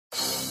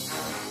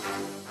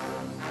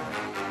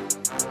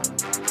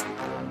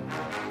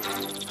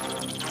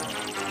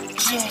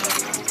Oh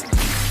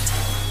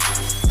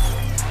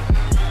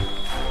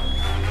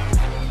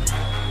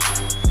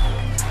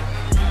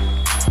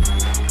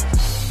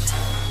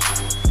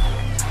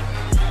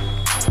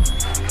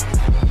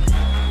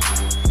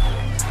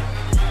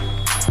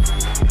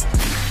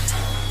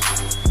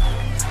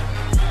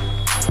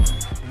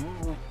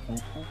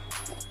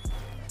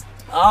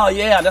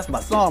yeah, that's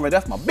my song, right?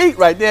 That's my beat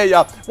right there,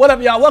 y'all. What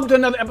up, y'all? Welcome to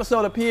another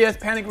episode of PS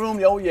Panic Room.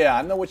 Yo, yeah,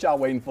 I know what y'all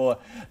waiting for.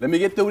 Let me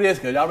get through this,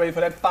 cause y'all ready for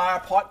that fire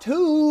part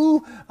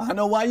 2. I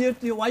know why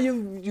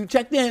you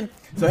checked in.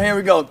 So here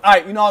we go. All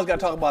right, you know I was gonna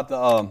talk about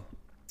the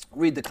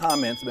read the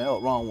comments, man.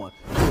 Oh, wrong one.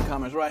 Read the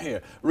comments right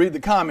here. Read the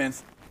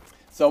comments.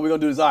 So we're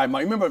gonna do this. All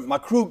right, remember my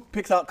crew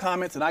picks out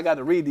comments, and I got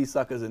to read these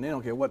suckers, and they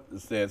don't care what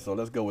it says. So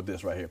let's go with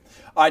this right here.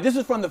 All right, this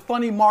is from the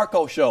Funny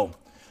Marco Show.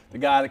 The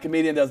guy, the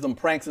comedian, does them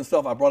pranks and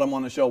stuff. I brought him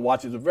on the show.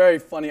 Watch. It's a very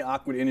funny,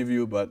 awkward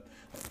interview. But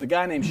the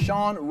guy named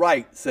Sean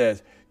Wright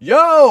says,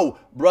 "Yo,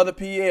 brother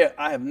Pierre,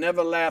 I have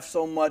never laughed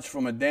so much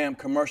from a damn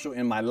commercial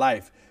in my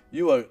life.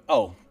 You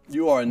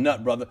are a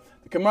nut, brother."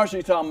 The commercial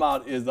you're talking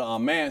about is the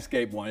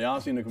Manscaped one. Y'all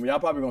seen the commercial?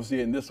 Y'all probably gonna see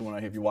it in this one right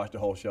here if you watch the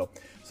whole show.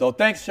 So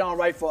thanks, Sean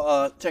Wright,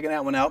 for checking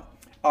that one out.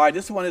 All right,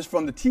 this one is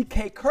from the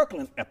T.K.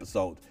 Kirkland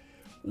episode.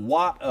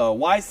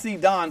 YC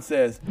Don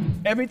says,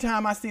 "Every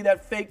time I see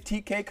that fake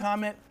TK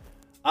comment,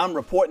 I'm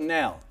reporting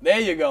now." There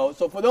you go.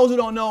 So for those who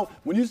don't know,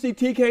 when you see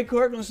TK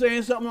Kirkland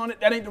saying something on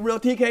it, that ain't the real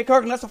TK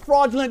Kirkland. That's a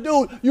fraudulent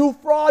dude. You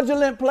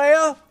fraudulent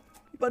player.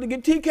 You better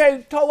get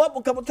TK toe up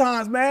a couple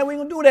times, man. We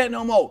ain't gonna do that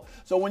no more.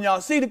 So when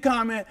y'all see the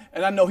comment,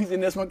 and I know he's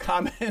in this one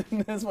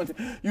commenting, this one,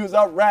 you was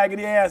up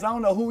raggedy ass. I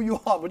don't know who you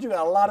are, but you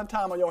got a lot of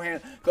time on your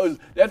hands because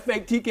that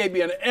fake TK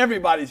be in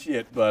everybody's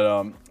shit. But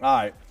all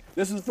right.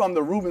 This is from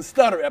the Ruben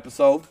Stutter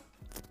episode.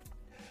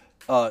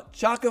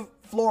 Chaka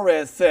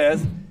Flores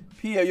says,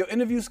 "Pierre, your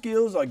interview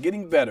skills are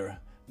getting better.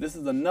 This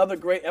is another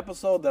great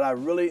episode that I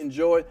really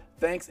enjoyed.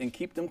 Thanks and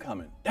keep them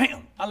coming."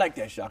 Damn, I like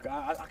that, Shaka.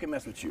 I can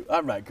mess with you.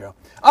 All right, girl.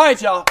 All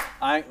right, y'all.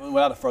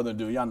 Without further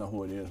ado, y'all know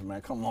who it is,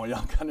 man. Come on,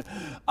 y'all.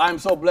 I'm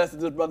so blessed that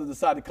this brother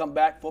decided to come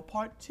back for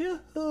part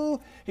 2.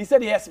 He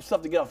said he had some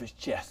stuff to get off his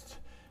chest.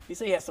 He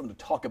said he had something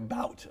to talk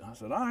about. I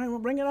said, all right, well,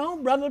 bring it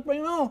on, brother. Bring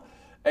it on.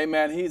 Hey,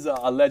 man, he's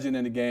a legend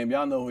in the game.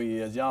 Y'all know who he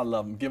is. Y'all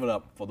love him. Give it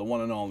up for the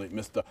one and only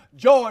Mr.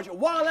 George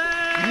Wallace.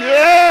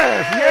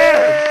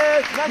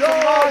 Yes. That's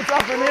some large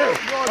up in here.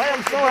 I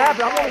am so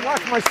happy. I'm going to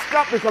wash my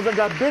stuff because I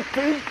got big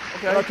feet.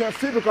 Okay. And I can't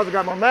see because I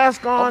got my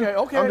mask on.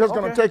 Okay. I'm just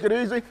going to take it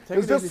easy.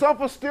 Is this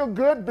supper still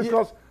good?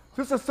 Because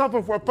this is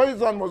something where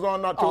Faison was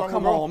on not too long ago.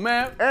 Come on,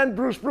 man. And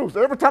Bruce.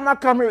 Every time I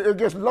come here, it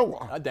gets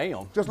lower.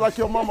 Damn. Just like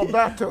your mama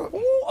bathtub.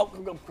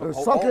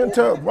 Sunk in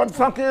tub. Wasn't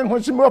sunk in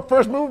when she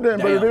first moved in,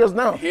 but it is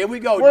now. Here we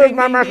go. Where's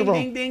my microphone?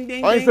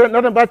 I ain't said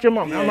nothing about your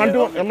mama. Yeah, am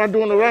I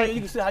doing it right?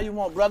 You can say how you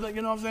want, brother.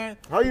 You know what I'm saying?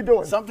 How you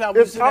doing? Sometimes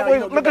we sit down,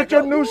 you look at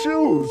your new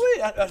shoes.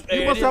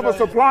 You must have a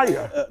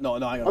supplier. No,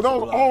 I ain't Are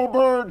those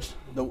Allbirds?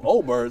 The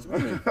Allbirds? What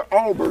do you mean?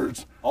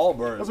 Allbirds.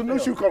 Allbirds. There's a new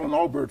shoe called an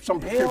Allbird.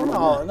 Some people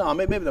no,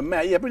 maybe the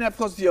mat. Yeah, bring that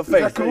closer to your face.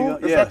 Is that cool?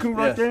 Is that cool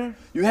right there?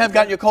 You have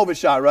gotten your COVID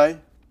shot, right?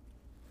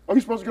 Are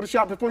you supposed to get a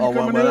shot before you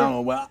come in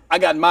here? Well, I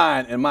got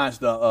mine, and mine's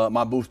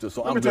my booster,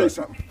 so I'm good. Let me tell you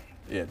something.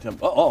 Yeah, tell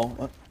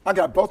me. I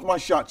got both my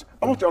shots.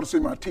 I want y'all to see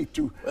my teeth,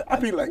 too. I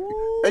pay like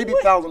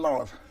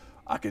 $80,000.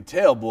 I can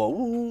tell, boy.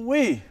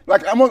 Woo-wee.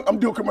 Like, I'm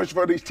doing commercial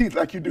for these teeth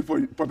like you do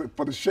for the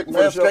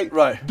Manscaped.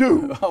 Right.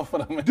 Dude,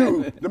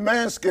 the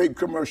Manscaped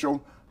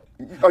commercial.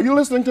 Are you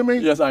listening to me?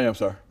 Yes, I am,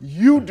 sir.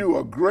 You do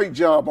a great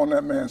job on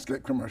that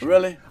Manscaped commercial.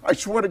 Really? I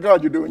swear to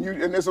God you do.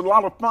 And there's a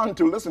lot of fun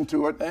to listen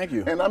to it. Thank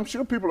you. And I'm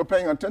sure people are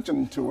paying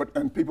attention to it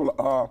and people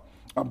are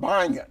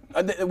buying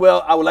it.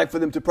 Well, I would like for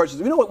them to purchase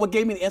it. You know what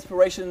gave me the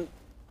inspiration?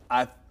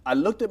 I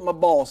looked at my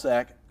ball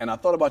sack and I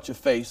thought about your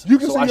face. You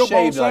can so see I your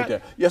shaved ball it like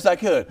that. Yes, I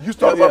could. You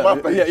thought about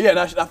my face.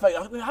 Yeah.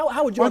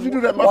 How would you? Why'd you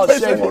do that? My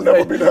face ain't gonna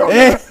never be down.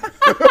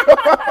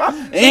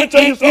 Let me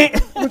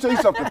tell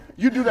you something.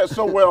 You do that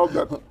so well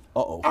that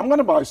I'm going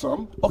to buy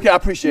some. Okay, I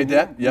appreciate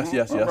that. Yes.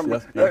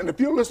 And if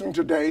you're listening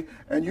today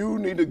and you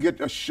need to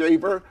get a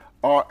shaver,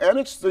 and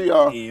it's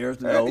the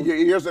ears, your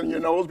ears and your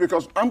nose,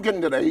 because I'm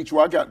getting to the age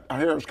where I got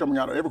hairs coming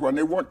out of everywhere, and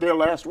they weren't there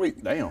last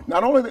week. Damn.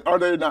 Not only are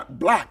they not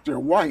black, they're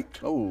white.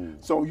 Oh.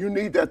 So you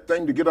need that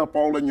thing to get up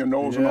all in your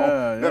nose and all.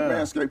 That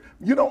Manscaped.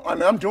 You know,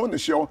 and I'm doing the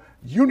show.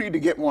 You need to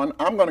get one.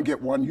 I'm going to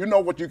get one. You know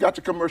what? You got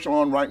your commercial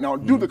on right now.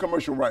 Do the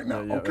commercial right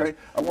now, okay?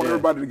 I want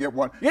everybody to get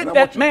one. Get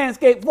that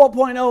Manscaped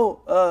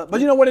 4.0. But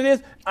you know what it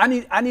is? I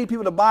need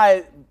people to buy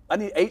it. I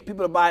need 8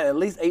 people to buy it, at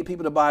least 8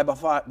 people to buy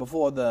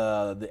before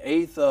the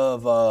 8th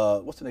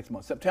of, what's the next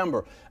month?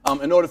 September,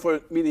 in order for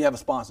me to have a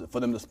sponsor, for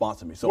them to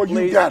sponsor me. So well,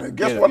 please, you got it.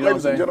 Guess what,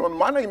 ladies and gentlemen?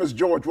 My name is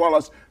George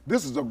Wallace.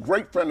 This is a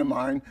great friend of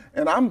mine,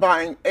 and I'm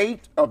buying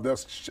 8 of the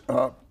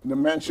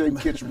Manscaped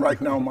kits right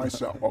now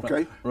myself,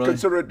 okay? Really?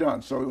 Consider it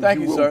done. So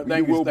thank you, sir.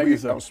 Thank you,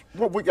 sir.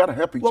 Well, we got to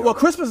help each other. Well,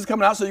 Christmas is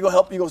coming out, so you're going to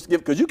help,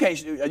 because you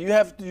can't,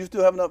 you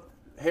still have enough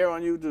hair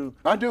on you too?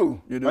 I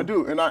do. You do? I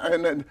do. And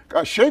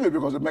I shave it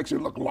because it makes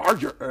it look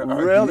larger.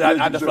 Really?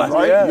 That's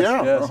right. Yes,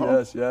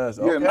 yeah. Yes.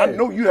 Okay. Yeah, and I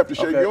know you have to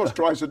shave yours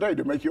twice a day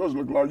to make yours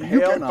look larger. You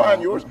Hell can't no.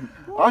 find yours.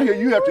 I hear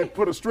you have to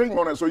put a string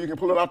on it so you can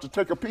pull it out to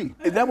take a pee.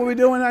 Is that what we're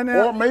doing right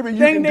now? Or maybe you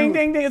ding, can ding, do,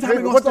 ding, ding. It's how we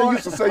gonna what start. they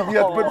used to say, you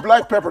have to put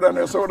black pepper down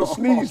there so it'll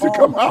sneeze to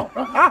come out.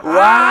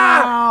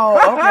 Wow.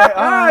 Okay.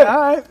 All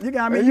right. You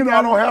got me. And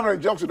I don't have any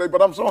jokes today,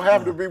 but I'm so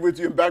happy to be with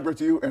you and back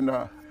with you. And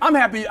I'm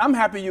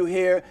happy you're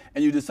here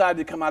and you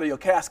decided to come out of your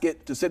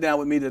casket to sit down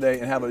with me today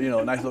and have a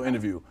nice little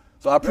interview.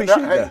 So I appreciate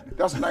that.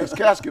 That's a nice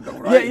casket, though,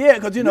 right? Yeah,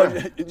 because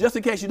just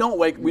in case you don't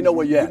wake, we know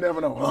where you're at. You never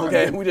know.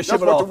 Okay, we just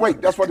that's ship it off. The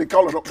wait. That's what they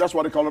call it. That's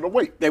why they call it a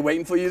wait. They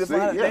waiting for you to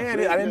find it.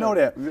 Yeah, I didn't know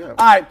that. Yeah. All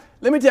right,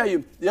 let me tell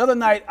you. The other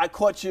night I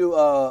caught you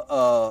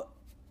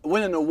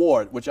winning an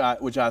award, which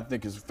I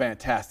think is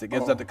fantastic.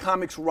 It's at the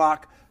Comics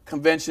Rock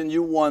convention.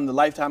 You won the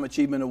Lifetime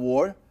Achievement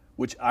Award,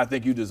 which I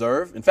think you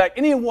deserve. In fact,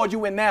 any award you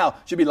win now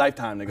should be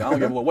lifetime, nigga. I don't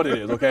give a what it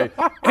is, okay?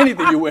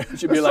 Anything you win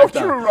should be That's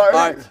lifetime. So true, right?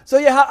 All right. So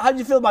yeah, how'd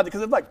you feel about it?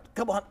 Because it's like a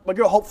couple hundred, my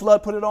girl Hope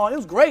Flood put it on. It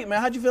was great,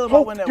 man. How'd you feel about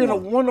Hope winning that did a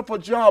award? wonderful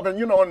job,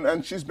 and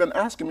and she's been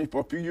asking me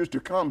for a few years to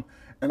come,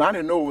 and I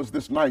didn't know it was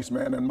this nice,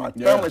 man. And my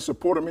family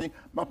supported me.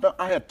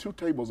 I had 2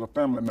 tables of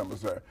family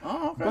members there.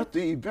 Oh, okay. But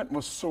the event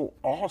was so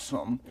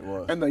awesome. It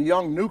was. And the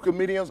young new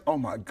comedians, oh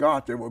my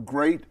God, they were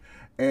great.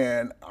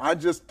 And I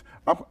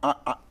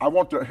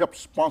want to help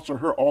sponsor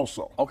her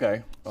also.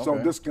 Okay. So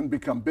this can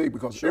become big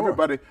because Sure.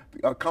 everybody,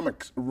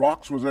 Comics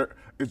Rocks was there.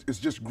 It's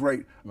just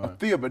great.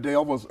 Thea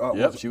Badell was,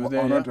 she was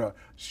there, honored.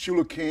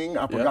 Shula King,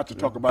 I forgot to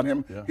talk about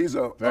him. Yeah. He's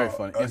a Very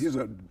funny. He's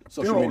a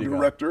Social funeral media guy.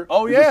 director.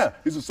 Oh, yeah.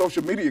 He's a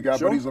social media guy,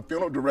 Sure. but he's a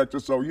funeral director.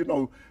 So he's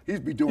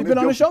been doing. He's been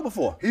on the jokes. show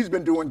before. He's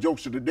been doing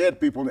jokes to the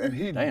dead people, and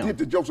he did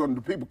the jokes on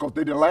the people because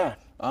they didn't laugh.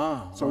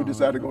 So he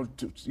decided to go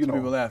to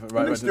People laughing, right?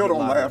 And they right, still don't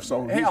live. laugh.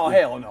 So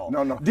hell no.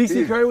 No.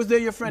 DC Curry was there.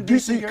 Your friend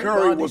DC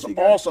Curry was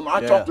awesome.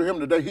 I Yeah. talked to him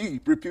today. He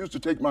refused to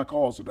take my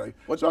calls today.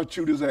 So I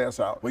chewed his ass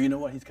out. Well, you know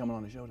what? He's coming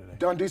on the show today.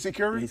 Don DC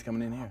Curry? He's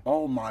coming in here.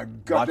 Oh my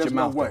God, Watch there's your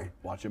mouth, no way.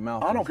 though. Watch your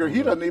mouth. I don't care.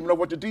 He doesn't even know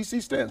what the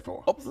DC stands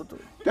for. Oh,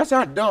 That's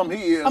how dumb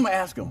he is. I'ma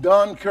ask him.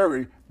 Don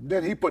Curry.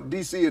 Then he put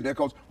DC in there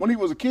because when he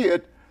was a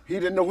kid, he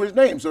didn't know his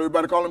name, so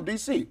everybody called him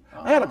DC.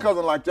 I had a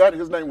cousin like that.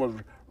 His name was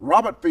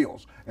Robert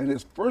Fields. And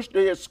his first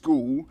day at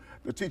school,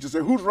 the teacher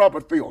said, "Who's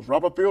Robert Fields?"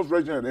 Robert Fields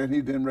raised his hand, and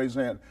he didn't raise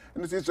his hand.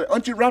 And the teacher said,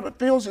 "Aren't you Robert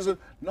Fields?" He said,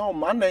 "No,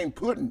 my name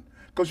Puddin'."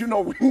 Because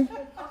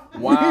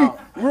Wow.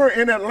 we're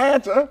in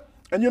Atlanta,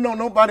 and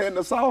nobody in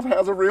the South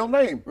has a real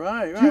name.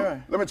 Right.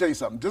 Let me tell you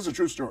something. This is a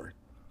true story.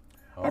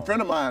 A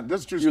friend of mine,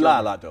 this is a true You story. lie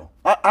a lot, though.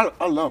 I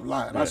love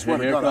lying. I swear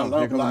to here God, comes- I here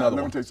love comes lying. another Let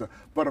me one. tell you something.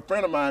 But a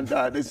friend of mine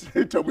died.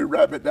 They told me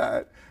Rabbit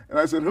died. And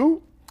I said,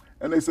 who?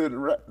 And they said,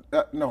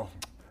 no.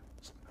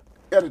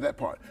 Edit that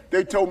part.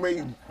 They told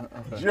me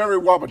Jerry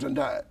Warburton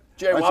died.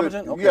 Jerry I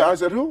Warburton? said, Okay. Yeah, I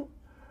said, who?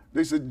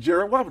 They said,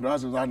 Jerry Warburton. I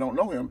said, I don't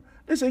know him.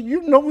 They said,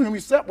 you know him. He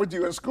sat with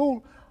you in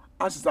school.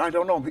 I said, I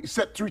don't know him. He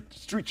sat three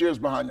chairs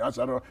behind you. I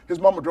said, I don't know. His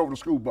mama drove the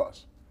school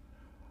bus.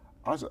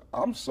 I said,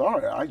 I'm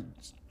sorry.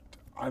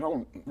 I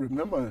don't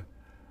remember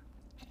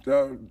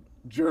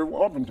Jerry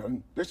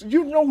Warburton. They said,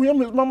 you know him?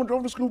 His mama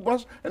drove the school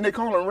bus, and they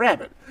call him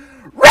Rabbit.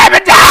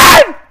 Rabbit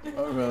died!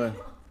 Oh, really?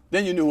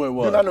 Then you knew who it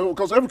was. Then I knew,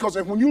 because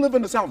when you live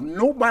in the South,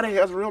 nobody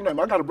has a real name.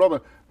 I got a brother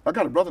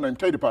named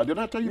Tater Pie. Did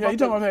I tell you about that? you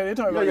told me about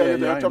that. Yeah, I I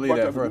didn't talked believe about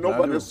that first, but I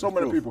Nobody, do. there's so It's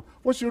many proof. people.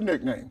 What's your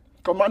nickname?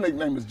 Because my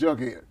nickname is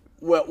Jughead.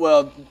 Well,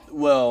 Hold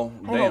on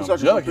damn, a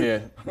second.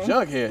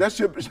 Jughead.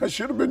 That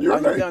should have been your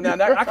name. Now,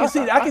 I can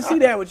see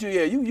that with you.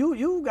 Yeah,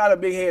 you got a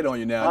big head on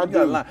you now. I You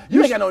got a do. line.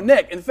 You ain't got no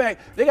neck. In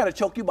fact, they got to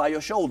choke you by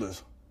your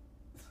shoulders.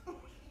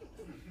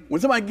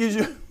 When somebody gives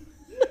you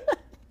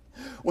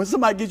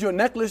a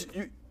necklace,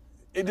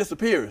 it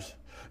disappears.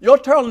 Your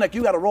turtleneck,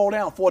 you got to roll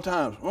down 4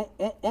 times.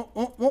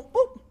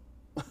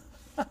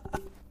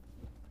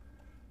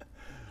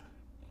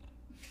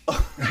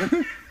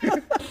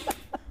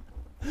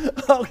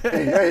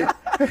 Okay. Hey.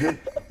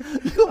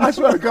 I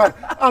swear to God,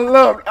 I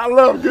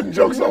love getting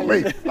jokes on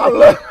me.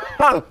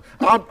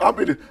 I'll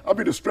be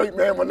the straight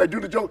man when they do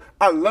the joke.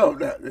 I love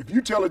that. If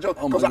you tell a joke,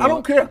 because I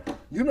don't care.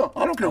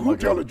 I don't care who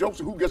tells the jokes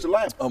or who gets a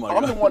laugh. Oh my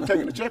I'm God. the one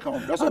taking the check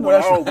home. That's what know I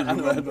that's always right. I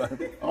know remember.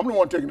 that's right. I'm the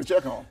one taking the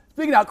check home.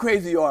 Speaking of how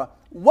crazy you are,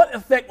 what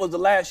effect was the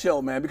last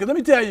show, man? Because let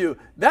me tell you,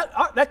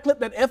 that clip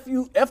that F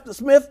the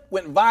Smith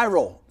went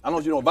viral. I don't know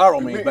if you know what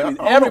viral means, but I mean,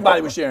 I don't everybody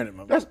know. was sharing it,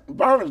 man. That's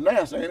violence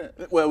nasty, ain't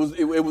it? Well,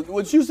 it was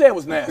what you said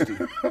was nasty.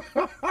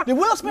 Did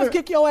Will Smith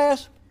kick your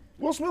ass?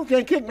 Will Smith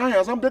can't kick my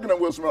ass. I'm bigger than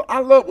Will Smith. I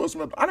love Will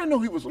Smith. I didn't know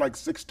he was like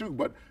 6'2",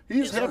 but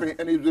he's heavy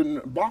and he's in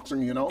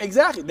boxing,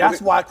 Exactly.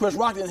 That's why Chris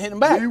Rock didn't hit him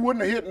back. He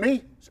wouldn't have hit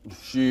me.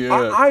 Shit.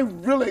 I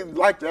really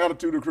like the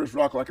attitude of Chris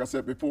Rock, like I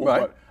said before,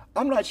 Right. but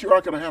I'm not sure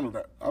I could have handled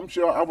that. I'm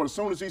sure I would, as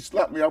soon as he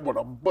slapped me, I would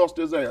have bust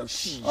his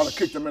ass. I'd have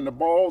kicked him in the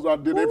balls. I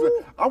did everything.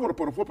 I would have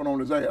put a whooping on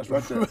his ass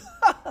right there.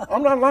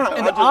 I'm not lying.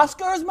 And the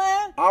Oscars,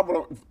 man? I would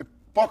have,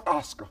 fuck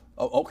Oscar.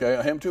 Oh, okay,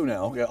 him too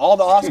now. Okay, all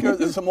the Oscars.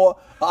 There's some more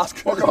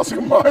Oscars. Fuck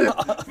Oscar Mayer.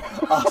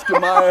 Oscar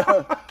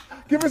Mayer.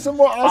 Give me some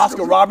more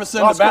Oscar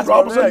Robertson, the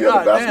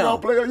basketball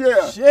player.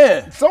 Yeah.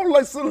 Shit. So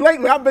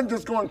lately, I've been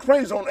just going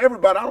crazy on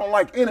everybody. I don't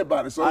like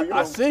anybody. So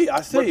I see.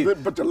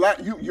 But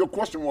your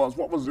question was,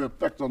 what was the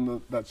effect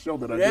on that show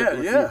that I did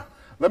with you?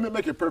 Let me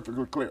make it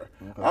perfectly clear.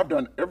 Okay. I've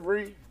done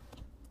every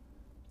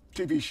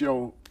TV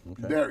show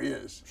there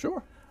is.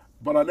 Sure.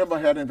 But I never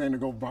had anything to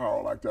go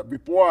viral like that.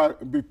 Before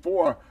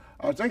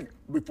I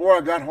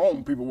got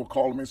home, people were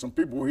calling me. Some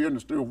people were here in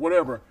the studio,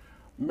 whatever.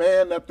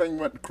 Man, that thing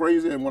went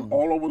crazy and went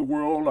all over the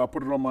world. I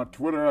put it on my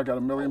Twitter. I got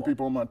 1 million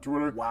people on my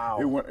Twitter. Wow.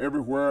 It went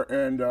everywhere.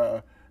 And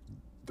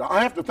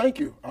I have to thank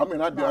you. I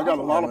mean, I got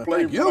a lot of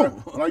play.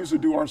 When I used to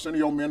do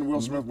Arsenio Men,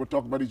 Will Smith would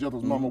talk about each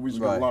other's mama. We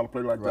used to get a lot of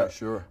play like that.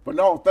 Sure. But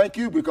no, thank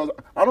you, because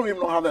I don't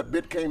even know how that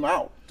bit came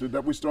out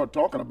that we started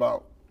talking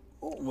about.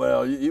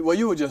 Well,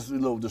 you were just a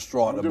little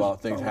distraught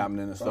about things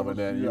happening and stuff like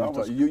that.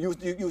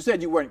 You said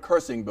you weren't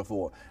cursing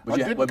before, but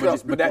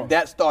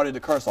that started the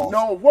curse off.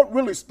 No, what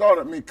really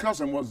started me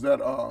cussing was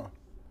that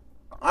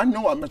I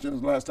know I mentioned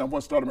this last time.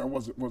 What started me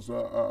was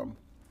I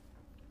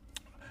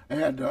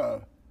had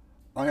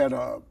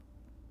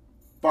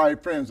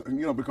 5 friends,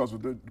 because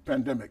of the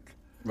pandemic.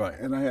 Right.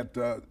 And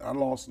I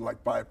lost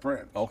like 5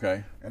 friends.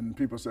 Okay. And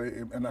people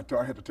say, and I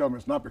had to tell them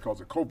it's not because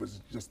of COVID,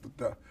 it's just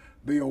that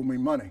they owe me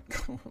money.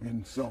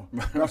 And so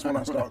that's when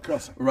I started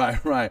cussing. Right.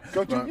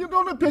 Because you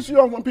don't piss you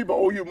off when people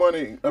owe you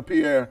money up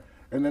here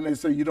and then they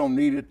say you don't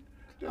need it.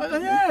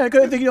 Yeah,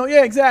 because they think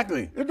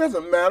exactly. It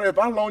doesn't matter if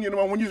I loan you the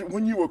money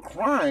when you were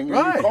crying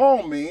and you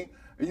called me.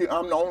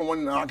 I'm the only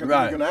one I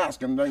can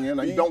ask, and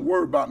you don't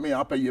worry about me.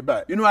 I'll pay you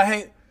back. I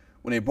hate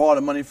when they borrow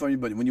the money from you,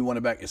 but when you want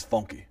it back, it's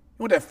funky.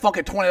 You want that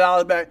funky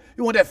 $20 back?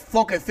 You want that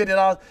funky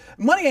 $50?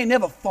 Money ain't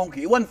never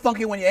funky. It wasn't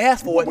funky when you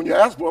asked for it. When you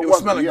asked for it, it was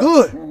smelling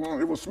good.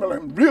 It was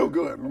smelling real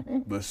good.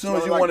 But as soon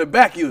as you want it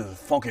back, you was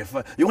funky.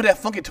 You want that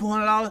funky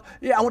 $200?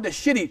 Yeah, I want that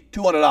shitty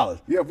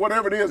 $200. Yeah,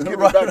 whatever it is, give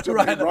it back to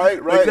me.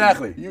 Right.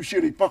 Exactly. You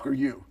shitty fucker,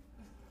 you.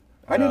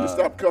 I need to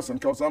stop cussing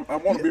because I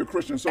want to be a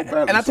Christian so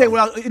badly. And I tell you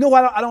what, you know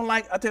what I don't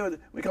like? I tell you what,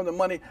 when it comes to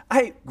money, I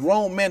hate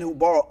grown men who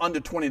borrow under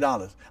 $20.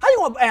 How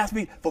you want to ask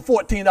me for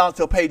 $14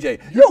 to a payday?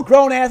 You a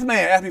grown ass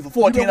man ask me for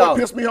 $14. You know what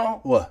pissed me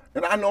off? What?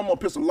 And I know I'm gonna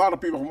piss a lot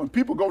of people off. When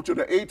people go to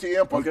the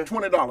ATM for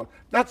 $20,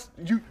 that's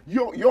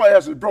your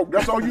ass is broke.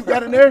 That's all you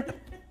got in there.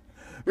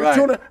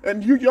 Right.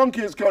 And you young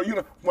kids call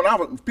when I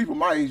was people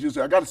my age, you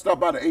say I got to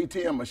stop by the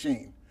ATM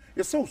machine.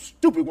 It's so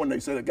stupid when they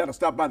say they got to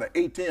stop by the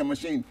ATM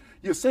machine.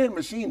 You're saying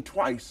machine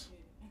twice.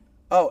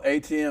 Oh,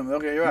 ATM.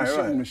 Okay,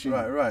 right. Machine.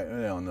 Right.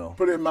 I don't know.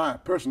 Put in my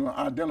personal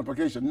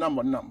identification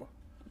number.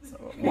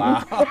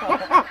 Wow.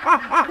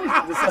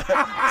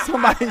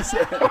 Somebody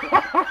said.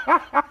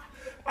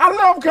 I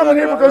love coming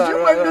here because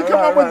you make me come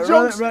up with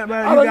jokes out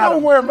of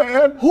nowhere,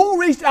 man. Who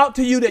reached out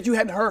to you that you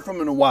hadn't heard from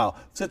in a while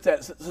since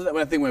that when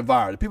that thing went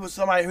viral?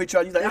 Somebody reached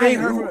out, you like, I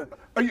ain't heard from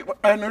him.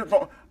 I hadn't heard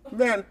from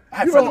man.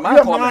 You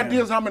have no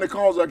ideas how many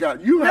calls I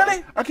got.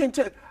 Really? I can't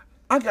tell you.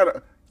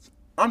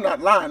 I'm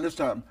not lying this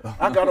time.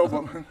 I got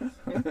over.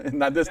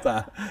 Not this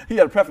time. He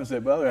had to preface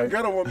it, but okay. I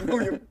got over 1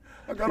 million.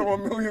 I got over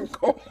 1 million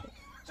calls.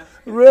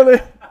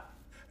 Really?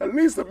 At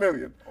least 1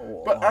 million.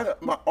 Oh, but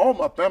all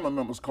my family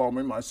members call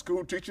me. My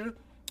school teacher,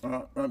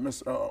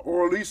 Miss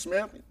Orly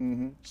Smith.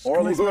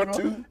 Orly Smith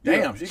too.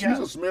 Damn, she's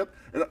a Smith.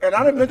 And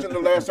I didn't mention the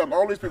last time.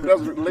 All these people.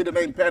 There's a lady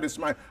named Patty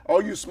Smythe.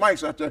 All you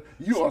Smythes out there,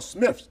 you are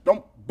Smiths.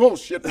 Don't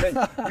bullshit me.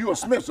 You are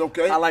Smiths,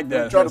 okay? I like that.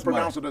 Don't try to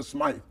pronounce it as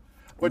Smythe.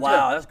 But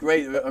wow, that's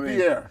great. I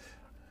mean,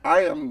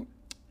 I am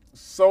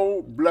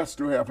so blessed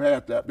to have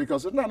had that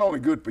because it's not only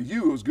good for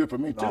you, it's good for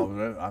me too.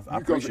 Oh, I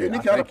because appreciate any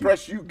kind of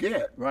press you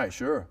get. Right,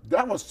 sure.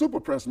 That was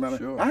super press, man.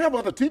 Sure. I have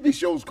other TV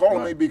shows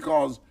calling me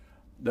because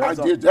I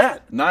did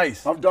that.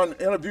 Nice. I've done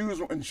interviews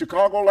in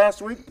Chicago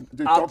last week.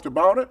 They talked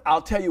about it.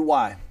 I'll tell you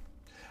why.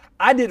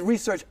 I did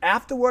research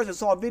afterwards and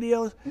saw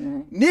videos.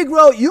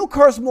 Negro, you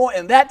cursed more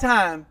in that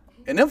time,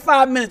 in them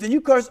 5 minutes, than you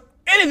cursed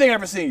anything I've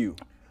ever seen you.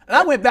 And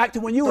I went back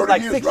to when you was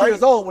like 6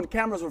 years old when the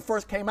cameras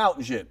first came out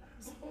and shit.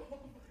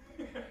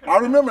 I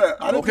remember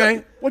that.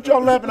 Okay. What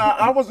y'all laughing at?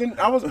 I was doing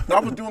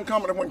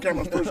comedy when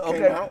cameras first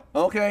came out.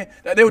 Okay.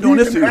 They were doing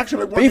this too.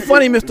 Actually, be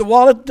funny, Mr.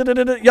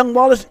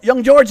 Wallace,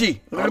 young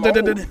Georgie.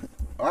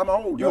 I'm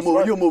old.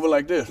 You're moving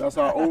like this. That's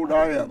how old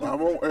I am.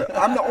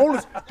 I'm the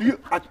oldest.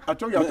 I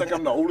told you I think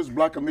I'm the oldest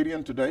black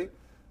comedian today.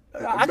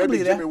 I can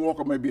believe that. Jimmy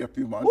Walker may be a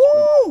few months,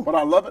 Woo! but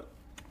I love it.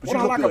 What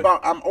I like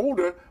about I'm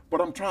older,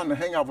 but I'm trying to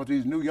hang out with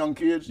these new young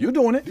kids. You're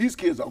doing it. These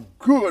kids are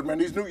good, man.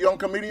 These new young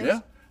comedians. Yeah.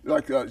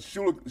 Like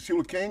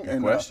Sheila King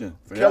and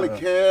Kelly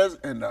Kez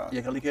and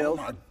Kelly Kez. Oh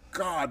my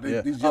God,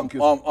 these young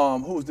kids.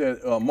 Who's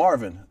that?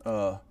 Marvin.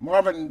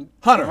 Marvin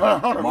Hunter.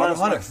 Hunter. Marvin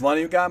Hunter.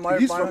 Funny guy.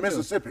 Marvin He's Hunter from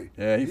Mississippi.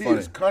 Yeah, he funny.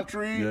 is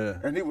country,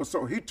 and he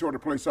tore the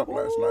place up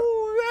last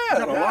night. Yeah,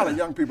 got a lot of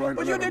young people.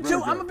 But you did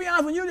too. I'm gonna be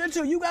honest with you. You did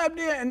too. You got up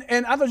there,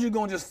 and I thought you were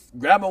gonna just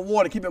grab a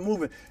water, keep it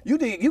moving. You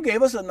did. You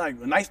gave us a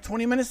nice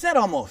 20-minute set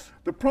almost.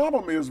 The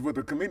problem is with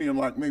a comedian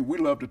like me, we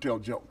love to tell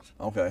jokes.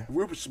 Okay.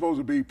 We're supposed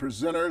to be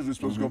presenters. We're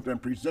supposed to go up there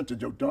and present a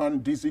joke. Don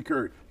D.C.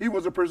 Curry, he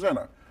was a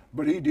presenter.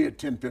 but he did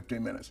 10,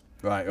 15 minutes.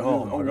 Right.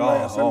 Oh my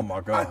God. Oh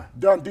my God.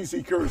 Don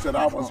D.C. Curry said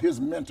I was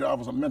his mentor. I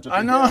was a mentor to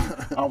I know.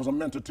 him. I was a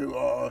mentor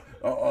to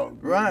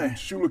Right.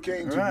 Shula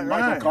King, to Right,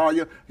 Michael right.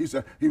 Collier. He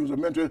said he was a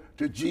mentor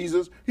to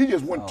Jesus. He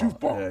just went too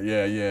far.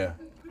 Yeah.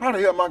 How the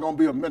hell am I going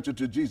to be a mentor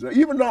to Jesus?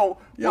 Even though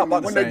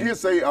when they did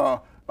say,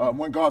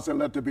 when God said,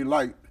 let there be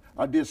light,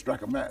 I did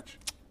strike a match.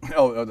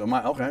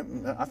 Okay.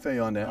 I feel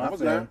you on that. I was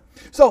there.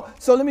 So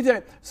let me tell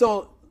you.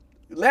 So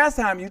last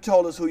time you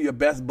told us who your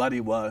best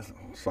buddy was,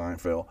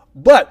 Seinfeld.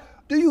 But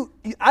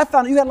I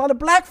found you had a lot of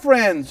black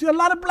friends. You had a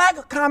lot of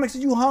black comics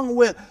that you hung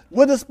with,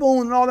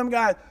 Witherspoon and all them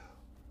guys.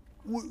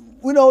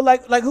 You know,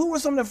 like who were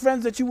some of the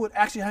friends that you would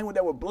actually hang with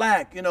that were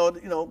black? You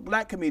know,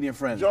 black comedian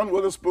friends. John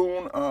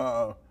Witherspoon,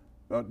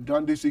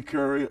 Don D.C.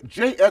 Curry,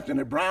 J.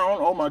 Anthony Brown.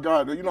 Oh my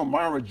God, you know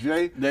Myra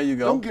J. There you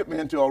go. Don't get me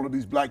into all of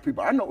these black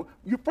people. I know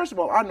you. First of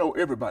all, I know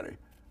everybody.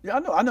 Yeah, I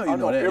know you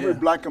know that. Every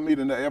black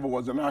comedian that ever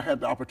was, and I had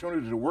the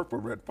opportunity to work for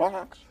Red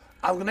Fox.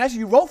 I was gonna ask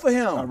you wrote for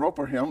him. I wrote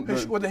for him.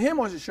 Was it him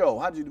or was it the show?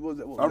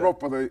 I wrote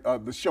for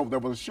the show. There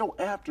was a show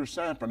after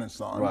Sanford and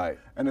Son, right?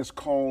 And it was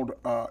called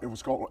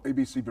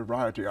ABC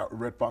Variety Hour,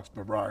 Red Fox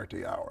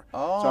Variety Hour.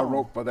 Oh. So I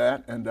wrote for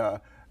that, and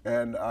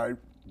I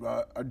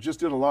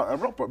just did a lot. I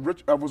wrote for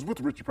I was with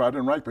Richard Pryor. I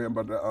didn't write for him,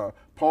 but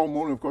Paul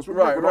Mooney, of course. We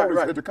wrote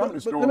at the Comedy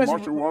Store.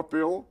 Marshall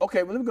Warfield.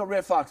 Okay, well let me go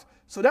Red Fox.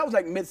 So that was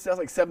like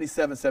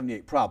 77,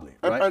 78, probably,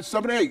 right?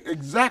 78,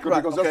 exactly.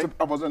 Right, because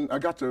okay. I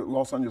got to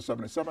Los Angeles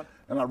 77,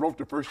 and I wrote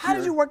the first year. How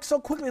did you work so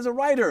quickly as a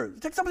writer? It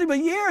took somebody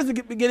years to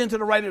get into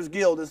the Writers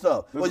Guild and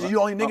stuff. Was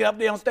you only nigga up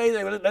there on stage?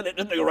 Let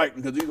this nigga write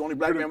because he's the only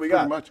black man we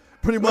got.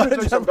 Pretty much.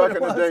 Let me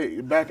tell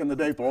you back in the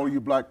day, for all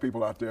you black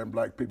people out there and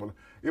black people,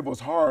 it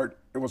was hard.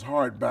 It was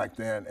hard back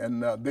then,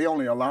 and they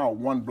only allowed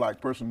one black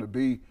person to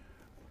be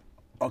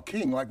a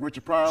king, like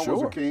Richard Pryor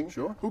was a king.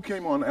 Sure. Who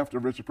came on after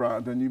Richard Pryor?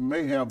 Then you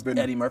may have been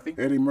Eddie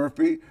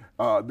Murphy.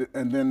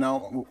 And then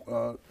now,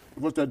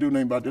 what's that dude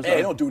named about this?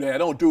 Hey, don't do that.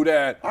 Don't do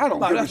that. I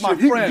don't give a That's shit.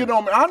 my He friend. can get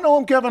on me. I know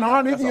him, Kevin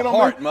Hart. He That's can a get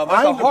heart, on me. motherfucker.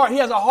 That's a heart. He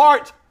has a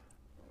heart.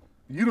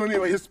 You don't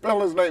even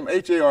spell his name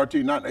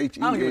H-A-R-T, not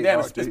H-E-A-R-T. I don't give a damn.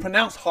 It's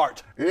pronounced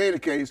heart. In any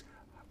case,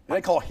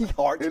 They call he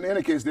heart. in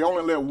any case, they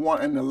only let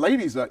one, and the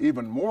ladies are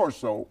even more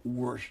so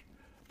worse.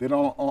 They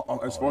don't,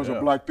 as far as a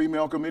black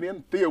female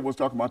comedian, Thea was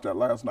talking about that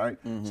last night.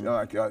 She,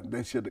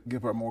 they should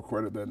give her more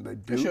credit than they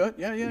do. They should,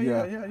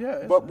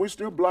 yeah. But we're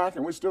still black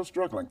and we're still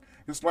struggling.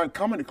 It's like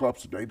comedy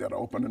clubs today that are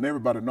open, and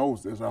everybody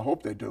knows this. I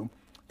hope they do.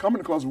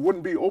 Comedy clubs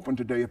wouldn't be open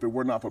today if it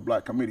were not for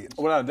black comedians.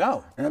 Without a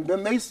doubt. And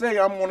then they say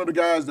I'm one of the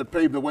guys that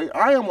paved the way.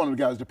 I am one of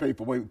the guys that paved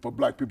the way for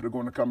black people to go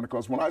into comedy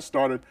clubs. When I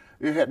started,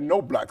 it had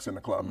no blacks in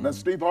the club. And then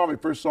Steve Harvey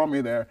first saw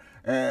me there,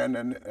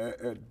 and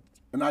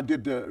I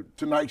did the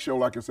Tonight Show,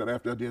 like I said,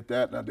 after I did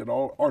that, and I did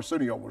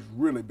Arsenio was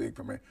really big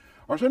for me.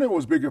 Arsenio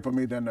was bigger for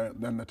me than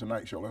the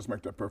Tonight Show. Let's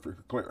make that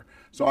perfectly clear.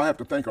 So I have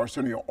to thank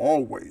Arsenio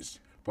always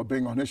for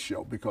being on his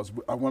show, because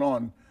I went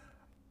on,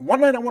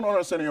 one night I went on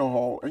Arsenio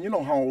Hall, and you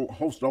know how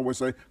hosts always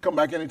say, come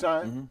back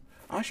anytime?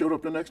 I showed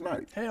up the next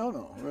night. Hell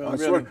no. I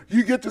swear,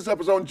 you get this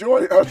episode,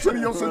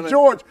 Arsenio said,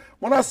 George,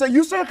 when I say,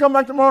 you said come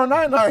back tomorrow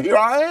night, now here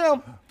I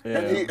am. Yeah.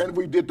 And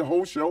we did the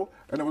whole show,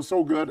 and it was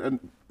so good.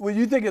 And Well,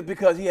 you think it's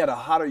because he had a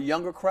hotter,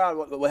 younger crowd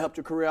what helped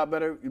your career out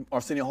better?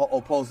 Arsenio Hall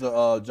opposed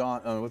to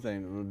John, what's his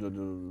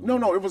name?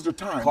 No, it was the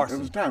time. Carson. It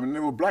was the time, and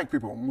there were black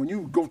people. When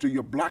you go to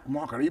your black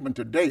market, even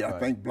today, I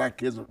think black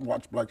kids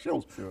watch black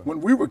shows. Sure.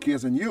 When we were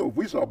kids and if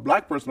we saw a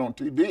black person on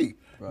TV,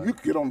 you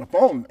could get on the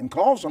phone and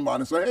call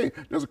somebody and say, hey,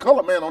 there's a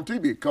colored man on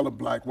TV, colored,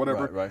 black,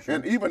 whatever. Right, sure.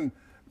 And even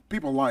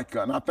people like,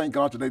 and I thank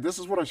God today, this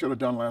is what I should have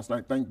done last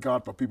night. Thank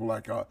God for people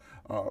like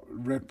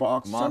Red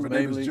Fox, Sammy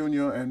Davis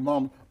Jr., and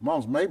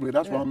Moms Mabley.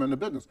 That's why I'm in the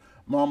business.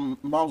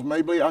 Moms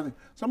Mabley,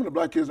 some of the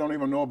black kids don't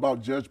even know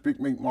about Judge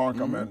Pinkmeat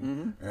Markham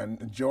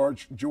and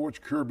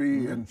George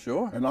Kirby. And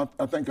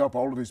I thank God for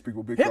all of these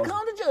people. Because here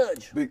comes the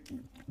judge.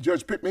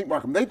 Judge Pinkmeat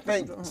Markham. They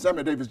think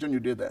Sammy Davis Jr.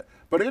 did that.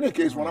 But in any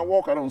case, when I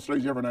walk out on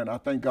stage every night, I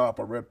thank God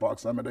for Red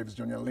Fox, Sammy Davis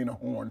Jr., and Lena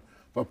Horne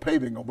for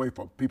paving a way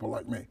for people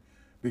like me.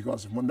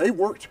 Because when they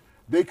worked,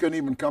 they couldn't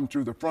even come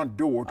through the front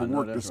door to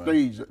work the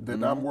stage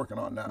that I'm working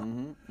on now.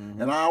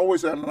 And I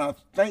always said, and I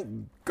thank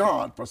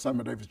God for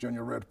Sammy Davis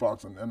Jr., Red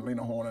Fox, and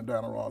Lena Horne and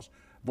Dana Ross.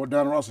 But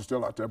Dana Ross is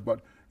still out there. But,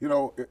 you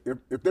know,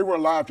 if they were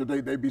alive today,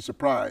 they'd be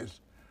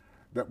surprised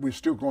that we're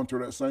still going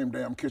through that same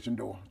damn kitchen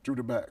door through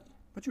the back.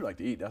 But you like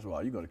to eat, that's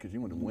why. You go to the kitchen,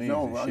 you want the wings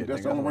No, and shit.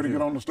 that's the only way to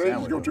get on the stage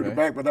is go through the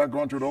back without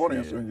going through the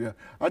audience. Yeah.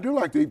 I do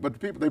like to eat, but the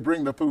people, they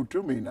bring the food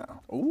to me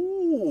now.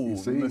 Ooh, you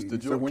see?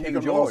 Mr. So when King you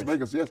come to Las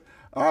Vegas, yes,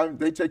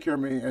 they take care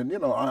of me, and you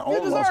know, I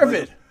own Las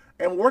Vegas.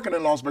 And working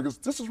in Las Vegas,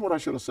 this is what I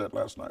should have said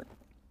last night.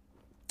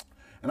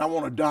 And I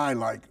want to die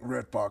like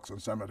Red Fox and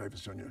Sammy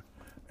Davis Jr.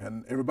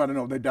 And everybody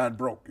know they died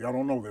broke. Y'all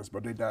don't know this,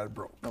 but they died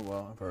broke. Oh,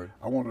 well, I've heard.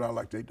 I want to die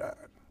like they died.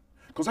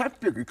 Because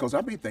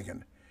I be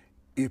thinking,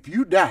 if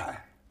you die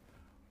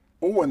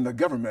owing the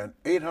government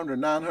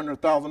 $800,000,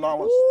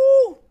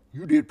 $900,000,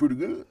 you did pretty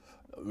good.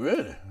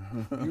 Really?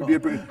 You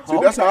did pretty. See,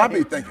 that's how I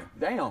be thinking.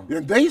 Damn.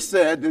 And they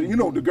said that, you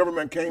know, the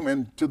government came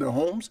into their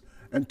homes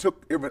and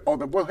took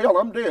well, hell,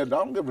 I'm dead. I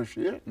don't give a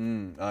shit.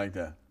 I like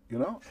that. You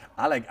know?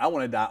 I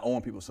want to die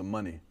owing people some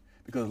money.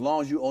 Because as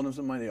long as you owe them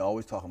some money, they're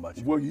always talking about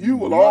you. Well, you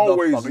will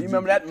always. You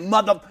remember that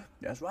mother?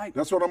 That's right.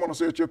 That's what I'm going to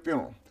say at your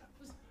funeral.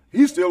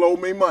 He still owe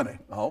me money.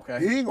 Oh, okay.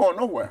 He ain't going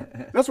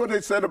nowhere. That's what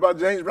they said about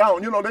James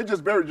Brown. You know, they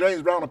just buried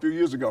James Brown a few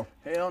years ago.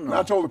 Hell no. And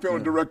I told the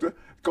funeral director,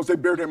 because they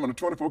buried him in a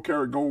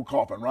 24-karat gold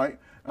coffin, right?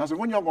 And I said,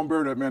 when y'all going to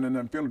bury that man? And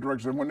then the funeral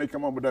director said, when they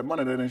come up with that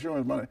money, that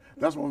insurance money,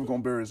 that's when we're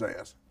going to bury his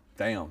ass.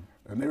 Damn.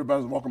 And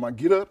everybody's walking by,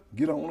 get up,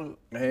 get on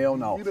up. Hell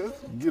no. Get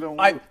up, get on All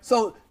right, up.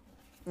 so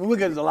we'll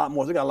get into a lot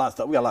more. We got a lot of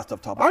stuff. We got a lot of stuff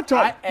to talk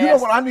about. You know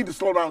what? I need to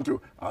slow down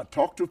too. I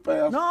talk too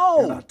fast.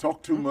 No. And I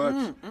talk too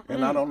much.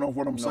 And I don't know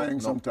what I'm saying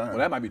sometimes. Well,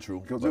 that might be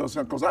true.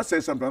 Because I say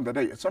something the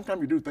other day.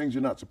 Sometimes you do things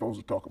you're not supposed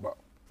to talk about.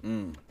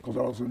 Because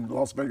I was in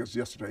Las Vegas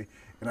yesterday,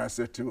 and I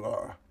said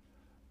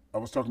I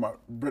was talking about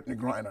Brittany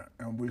Griner,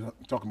 and we were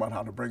talking about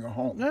how to bring her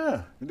home.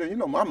 Yeah. And then, you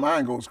know, my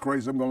mind goes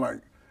crazy. I'm going like,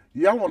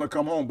 yeah, I want to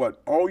come home,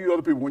 but all you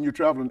other people, when you're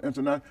traveling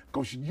international,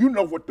 because you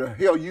know what the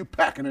hell you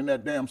packing in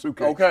that damn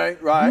suitcase. Okay,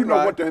 right. You know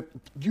right. what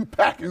you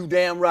packing. You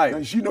damn right.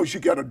 And she knows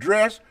she got a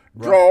dress,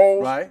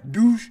 drawers, right.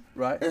 douche,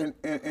 right.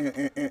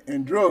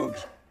 and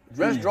drugs.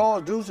 Dress,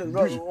 drawers, douche, and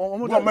drugs.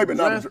 Well, maybe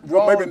not a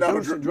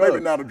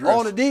dress.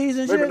 All the D's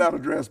and shit? Maybe not a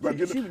dress, but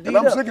and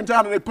I'm sick and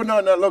tired of they putting her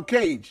in that little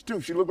cage, too.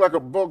 She looked like a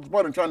Bugs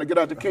Bunny trying to get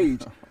out the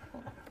cage.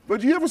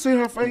 But you ever see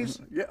her face?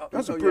 Yeah,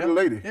 that's a pretty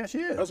lady. Yeah, she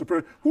is. That's a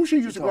pretty. Who she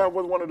used to go out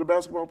with? One of the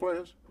basketball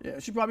players? Yeah,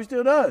 she probably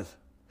still does.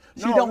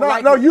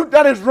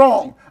 That is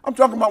wrong. I'm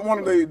talking about one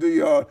of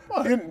the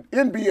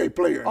NBA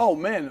players. Oh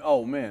man.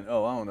 Oh,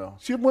 I don't know.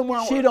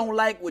 She don't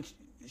like what.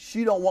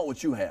 She don't want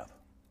what you have.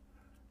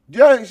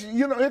 Yeah,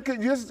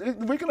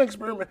 we can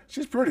experiment.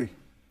 She's pretty.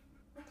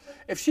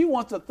 If she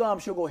wants a thumb,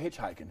 she'll go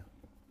hitchhiking.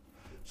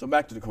 So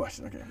back to the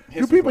question again.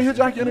 Do people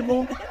hitchhike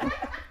anymore?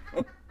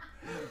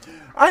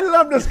 I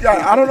love this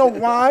guy. I don't know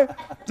why.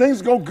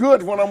 Things go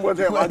good when I'm with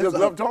him. I just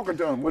love talking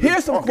to him.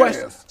 Here's some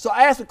questions. So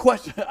I asked a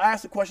question. I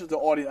asked a question to the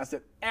audience. I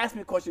said, ask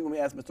me a question when we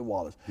ask Mr.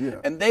 Wallace.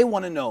 Yeah. And they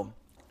want to know.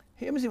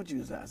 Here, let me see what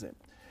you said. I said,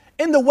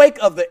 in the wake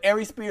of the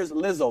Ari Spears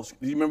Lizzo,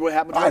 do you remember what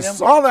happened to them? I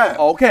saw that.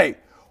 Okay.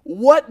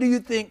 What do you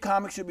think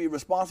comics should be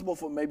responsible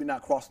for maybe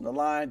not crossing the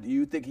line? Do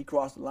you think he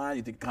crossed the line? Do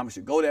you think comics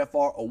should go that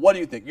far? Or what do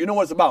you think? You know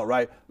what it's about,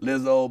 right?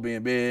 Lizzo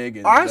being big.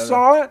 And I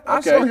saw it. Okay. I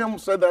saw him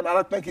say that, and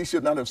I think he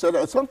should not have said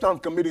that. Sometimes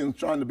comedians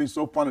trying to be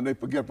so funny, they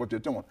forget what they're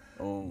doing.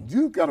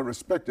 You got to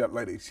respect that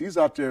lady. She's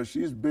out there.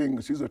 She's a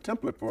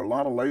template for a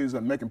lot of ladies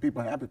and making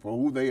people happy for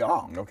who they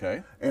are.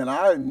 Okay. And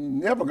I'm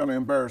never going to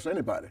embarrass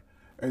anybody.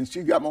 And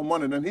she got more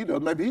money than he does.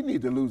 Maybe he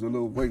needs to lose a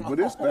little weight with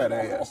his fat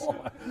ass.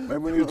 Maybe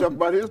we need to talk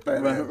about his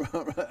fat ass.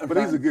 But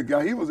he's a good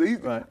guy.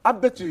 Right. I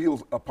bet you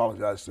he'll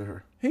apologize to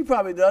her. He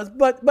probably does.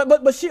 But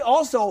she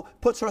also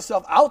puts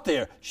herself out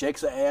there. Shakes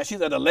her ass. She's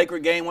at a Laker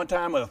game one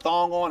time with a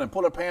thong on and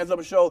pull her pants up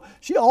and show.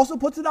 She also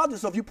puts it out there.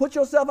 So if you put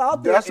yourself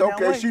out there, that's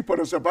okay. She put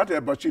herself out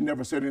there, but she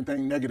never said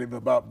anything negative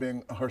about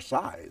being her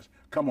size.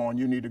 Come on,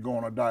 you need to go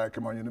on a diet.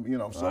 Come on, you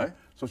know. So, right.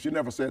 So she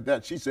never said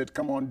that. She said,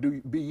 come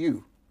on, be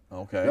you.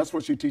 Okay. That's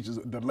what she teaches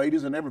the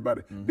ladies and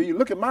everybody. Be you.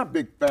 Look at my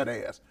big fat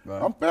ass.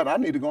 Right. I'm fat. I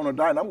need to go on a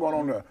diet. I'm going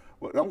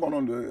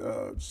on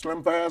the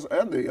Slim Fast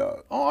and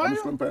the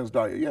Slim Fast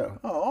diet. Yeah.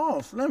 Oh,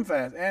 Slim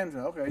Fast and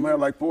okay. I have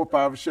like 4 or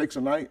 5 shakes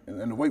a night,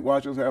 and the Weight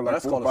Watchers have like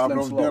 4 or 5 of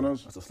those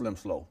dinners. That's a Slim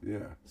Slow. Yeah.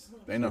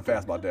 There ain't nothing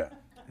fast about that.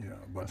 Yeah,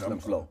 but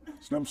Slim Slow.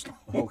 Slim Slow.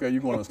 Okay,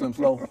 you going on Slim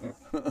Slow?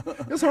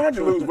 It's hard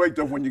to lose weight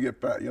though when you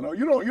get fat. You know,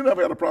 you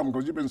never had a problem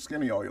because you've been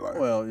skinny all your life.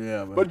 Well,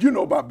 yeah. But you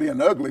know about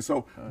being ugly.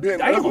 So being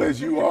ugly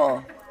as you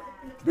are.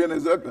 Being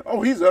as ugly.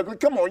 Oh, he's ugly.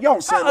 Come on,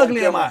 y'all say how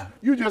ugly am I?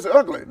 You just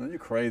ugly. You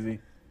crazy.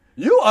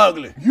 You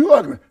ugly. You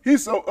ugly.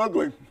 He's so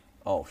ugly.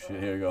 Oh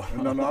shit! Here you go.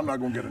 No, I'm not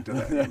gonna get into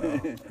that.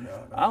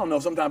 No. I don't know.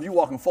 Sometimes you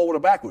walking forward or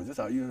backwards. That's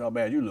how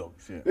bad you look.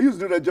 Shit. They used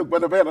to do that joke,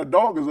 but if I had a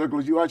dog as ugly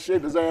as you, I'd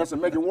shave his ass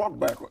and make him walk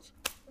backwards.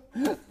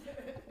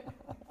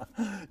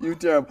 You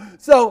terrible.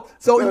 So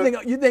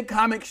you think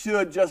comics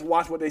should just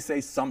watch what they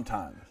say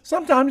sometimes?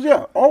 Sometimes,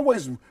 yeah.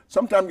 Always.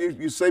 Sometimes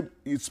you say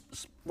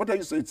what do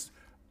you say? It's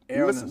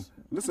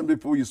listen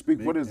before you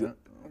speak. What is it?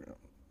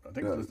 I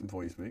think it's listen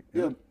before you speak.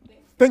 Yeah.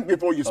 Think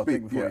before you speak.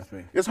 Think before you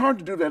speak. It's hard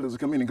to do that as a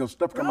comedian because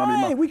stuff comes out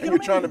of your mouth. And you're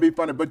trying to be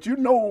funny, but you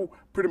know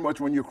pretty much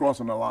when you're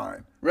crossing the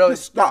line. Really?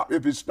 Just stop.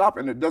 If you stop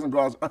and it doesn't go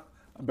out, I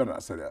better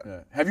not say that. Yeah.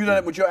 Have you done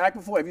it with your act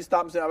before? Have you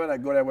stopped and said, I better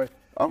not go that way?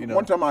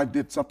 One time I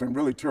did something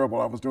really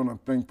terrible. I was doing a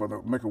thing for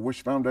the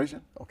Make-A-Wish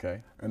Foundation.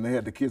 Okay. And they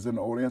had the kids in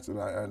the audience, and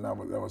I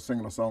was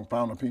singing a song,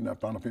 Found a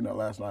Peanut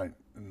last night.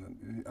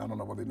 And I don't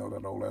know whether they know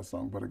that old last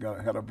song, but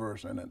it had a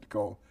verse in it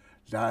called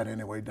Died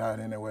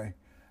Anyway.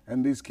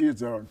 And these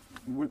kids are,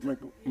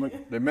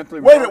 they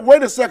mentally.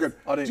 Wait a second.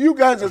 You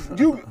guys,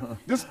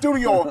 this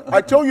studio,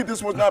 I told you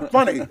this was not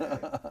funny.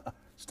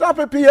 Stop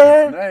it,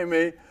 Pierre. That ain't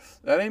me.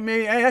 That ain't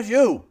me. Hey, that's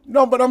you.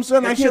 No, but I'm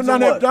saying The I should kids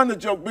not are have what? done the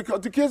joke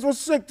because the kids were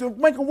sick. To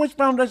Make-A-Wish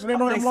Foundation, they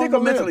don't They have long sick to or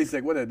live. mentally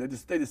sick? What are they?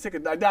 They just sick.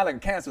 They die like a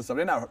cancer or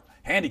something. They're not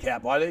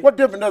handicapped, are they? What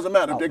difference does it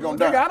matter if they're going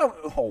to Nigga, die? I don't.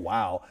 Oh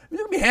wow. You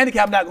can be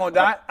handicapped, not going to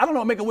die. I don't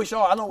know. Make a wish.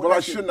 I don't. Well,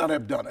 I should not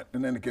have done it.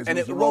 In any case, And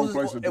it was the what wrong was,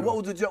 place to do and what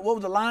it. was the what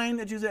was the line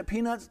that you said?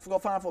 Peanuts. Go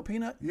find for a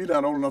peanut. You're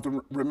not old enough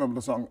to remember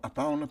the song. I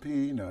found a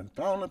peanut,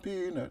 found a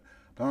peanut,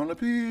 found a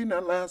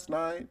peanut last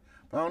night.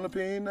 Found a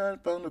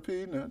peanut, found a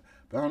peanut,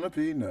 found a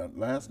peanut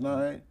last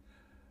night.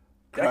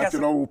 Cracked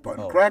it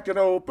open, cracked it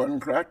open,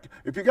 cracked.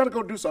 If you got to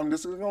go do something,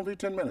 this is going to be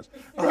 10 minutes.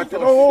 Cracked it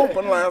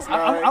open last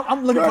night.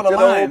 I'm looking for the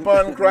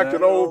line. Cracked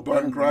it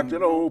open, cracked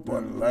it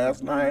open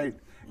last night.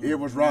 It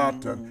was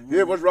rotten,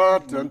 it was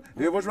rotten,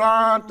 it was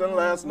rotten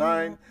last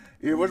night.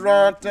 It was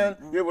rotten,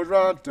 it was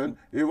rotten,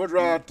 it was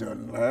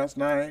rotten last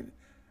night.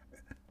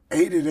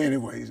 Ate it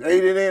anyways,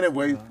 ate it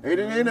anyways, ate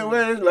it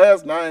anyways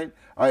last night.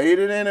 I ate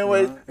it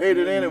anyways, ate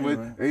it anyways,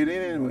 ate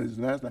it anyways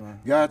last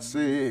night. Got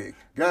sick,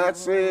 got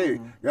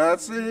sick,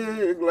 got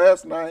sick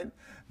last night.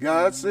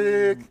 Got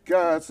sick,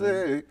 got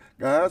sick,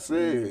 got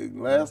sick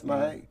last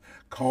night.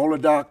 Call a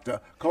doctor,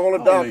 call a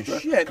Holy doctor,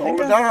 shit, call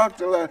nigga. a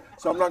doctor.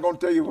 So I'm not going to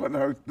tell you what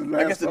hurt the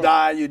last I guess to time.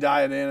 die, you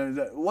die at the end.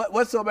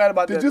 What's so bad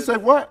about that? Did you say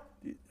what?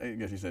 I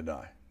guess you said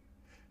die.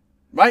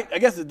 Right? I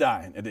guess it's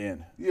dying at the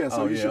end. Yeah,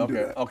 so you shouldn't do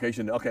okay. that. Okay, you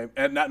shouldn't. Okay,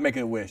 and not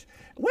making a wish.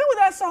 When was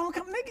that song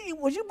come? Nigga,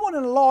 was you born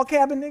in a log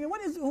cabin, nigga? What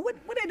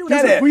they do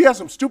that at? We had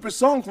some stupid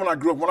songs when I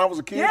grew up. When I was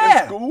a kid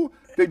Yeah. in school,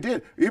 they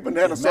did. Even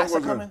had a song Master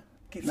was coming?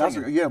 Keep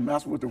Master, singing. yeah,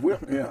 Master with the Whip.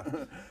 Yeah.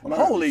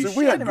 Holy shit,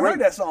 I never heard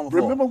that song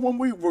before. Remember when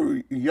we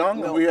were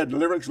young and we had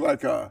lyrics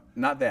like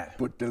Not that.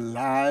 put the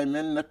lime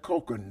in the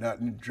coconut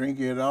and drink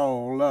it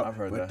all up. I've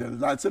heard Put that. the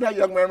lime. See that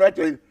young man right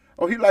there?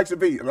 Oh, he likes the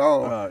beat.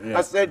 Oh, Yeah.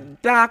 I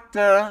said,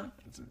 doctor.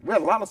 We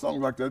had a lot of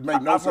songs like that.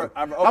 Made no I've sense. heard-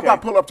 I've- How okay.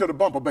 about pull up to the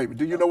bumper, baby?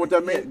 Do you know what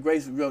that means?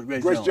 Grace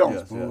Grace Jones.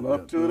 Yes, Pull yeah,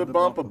 up yeah. to the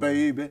bumper,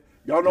 baby.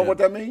 Y'all know Yeah. what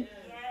that means?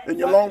 In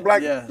your long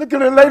black, Yeah. look at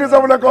the ladies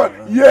over there going,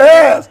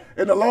 yes.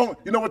 In the long,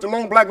 you know what the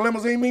long black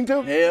limousine mean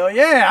too? Hell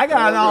yeah, I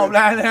got on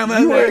black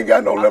limousine. You ain't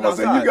got no I'm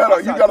limousine. outside.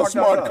 You got a Parked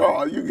smart outside.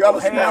 car. You got a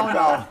Hell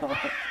smart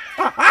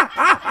car.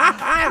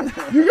 no.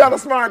 You got a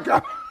smart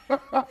car.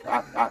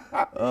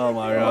 Oh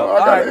my I God.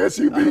 got an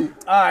SUV.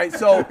 All right,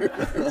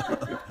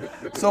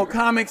 so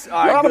comics.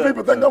 All A right, lot of good,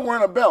 people think good. I'm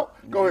wearing a belt.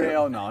 Go ahead.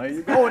 Hell no. Here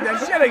you go with that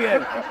shit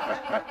again.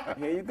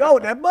 Here you go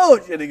with that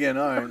bullshit again.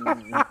 All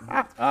right.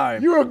 All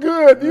right. You are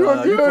good. You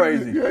are you good.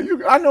 crazy.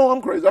 Yeah, I know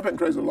I'm crazy. I've been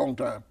crazy a long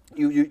time.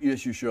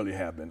 Yes, you surely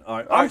have been. All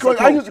right. All I'm right, so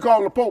crazy. I Pope. used to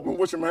call the Pope and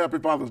wish him a happy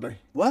Father's Day.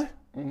 What?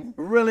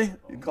 Really?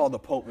 You called the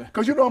Pope?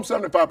 Because you know I'm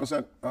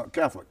 75%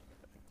 Catholic.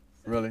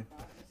 Really?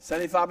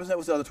 75%?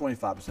 What's the other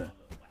 25%?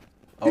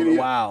 Oh, Idiot.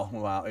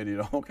 wow,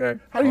 idiot. Okay.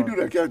 How do you do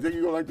that, Catholic?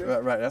 You go like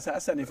that? Right, that's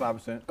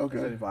 75%. Okay.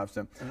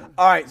 75%.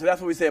 All right, so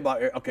that's what we say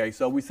about Ari. Okay,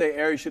 so we say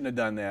Ari shouldn't have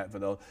done that for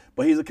those,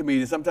 but he's a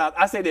comedian. Sometimes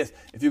I say this: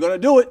 if you're gonna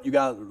do it, you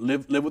gotta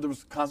live with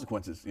the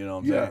consequences. You know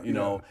what I'm saying? You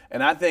know,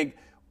 and I think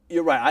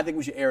you're right. I think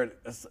we should air it.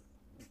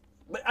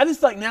 But I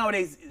just feel like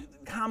nowadays,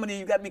 comedy,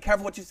 you got to be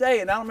careful what you say.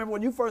 And I don't remember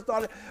when you first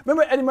started.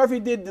 Remember Eddie Murphy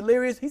did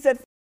Delirious? He said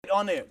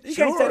on there. You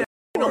can't say that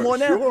no more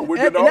now. Sure, we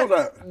did all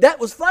that. That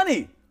was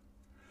funny.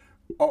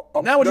 Now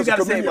what you There's a got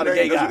to say about a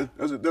gay comedian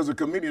guy? There's a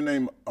comedian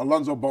named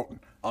Alonzo Bolton.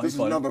 Oh, This he's is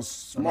funny. another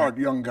smart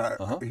young guy.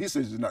 He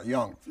says he's not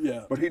young.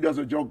 Yeah. But he does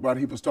a joke about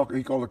he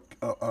called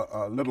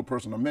a little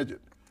person a midget.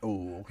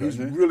 Oh, okay.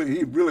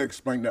 He really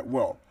explained that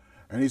well.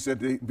 And he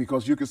said,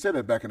 because you could say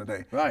that back in the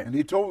day. Right. And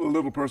he told the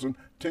little person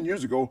 10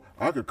 years ago,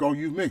 I could call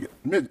you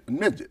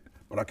midget,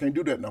 but I can't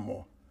do that no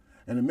more.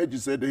 And the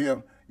midget said to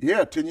him,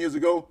 yeah, 10 years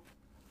ago,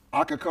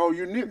 I could call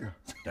you nigger.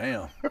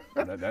 Damn.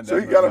 So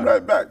he got him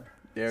right back.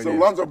 There it So is.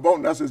 Alonzo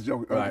Bolton, that's his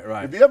joke. Right,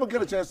 right. If you ever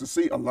get a chance to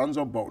see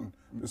Alonzo Bolton,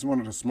 it's one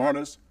of the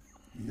smartest,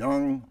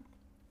 young,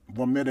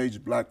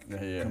 mid-aged black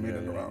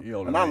comedians around. He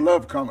older And than I me.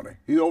 love comedy.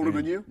 He's older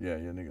than you? Yeah,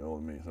 you're a nigga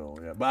older than me. So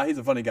yeah, but he's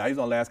a funny guy. He's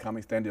on Last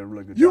Comic Stand. Did a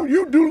really good You job.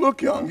 you do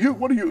look young. You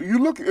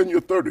look in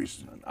your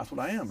 30s. That's what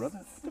I am, brother.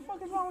 What the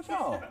fuck is wrong with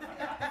y'all?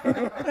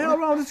 What the hell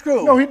wrong with this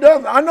crew? No, he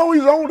doesn't. I know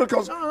he's older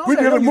because No, we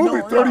okay, did a you movie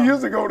know, 30 yeah.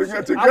 years ago to get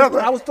I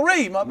together. was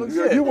 3, motherfucker.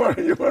 Yeah, Shit. you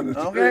weren't.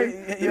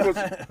 Okay. He You was-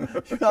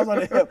 was on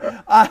the hip.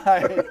 All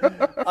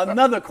right.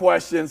 Another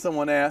question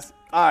someone asked.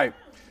 All right.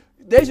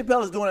 Dave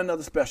Chappelle is doing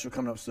another special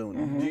coming up soon.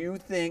 Mm-hmm. Do you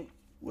think,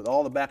 with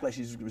all the backlash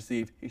he's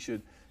received, he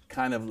should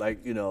kind of like,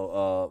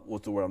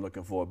 what's the word I'm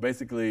looking for?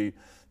 Basically,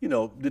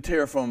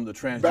 deter from the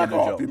transgender Back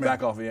off, joke. you mean.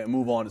 Back off and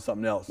move on to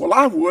something else. Well,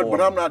 I would, but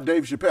Or- I'm not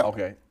Dave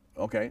Chappelle.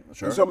 Okay,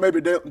 sure. And so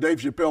maybe Dave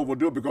Chappelle will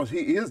do it because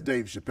he is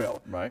Dave Chappelle.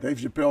 Right. Dave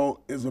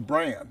Chappelle is a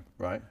brand.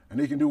 Right. And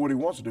he can do what he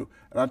wants to do.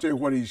 And I'll tell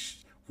you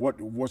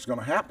what's going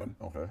to happen.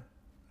 Okay.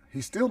 He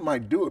still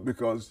might do it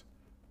because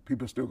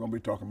people are still going to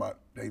be talking about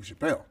Dave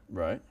Chappelle.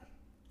 Right.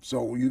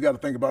 So you got to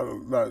think about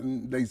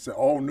it. They say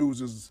all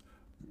news is,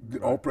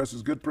 all press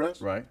is good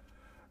press. Right.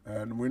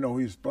 And we know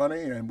he's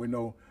funny, and we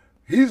know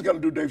He's going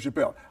to do Dave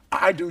Chappelle.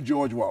 I do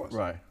George Wallace.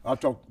 Right. I'll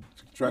talk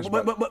trash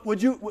about it. But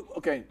would you?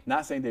 Okay,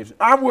 not saying Dave Chappelle.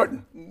 I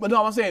wouldn't. But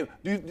no, I'm saying,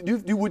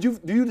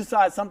 do you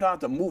decide sometimes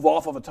to move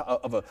off of a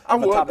topic? I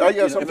would. Topic,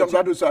 Yeah, sometimes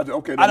I do decide to,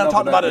 okay. I done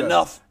talked about it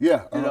enough.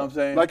 Yeah. You know what I'm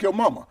saying? Like your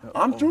mama.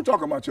 I'm through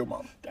talking about your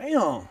mama.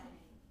 Damn.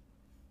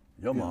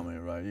 Your mama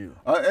ain't right either.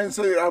 And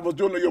see, I was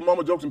doing the Your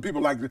Mama jokes, and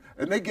people like it,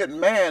 and they get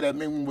mad at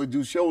me when we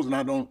do shows and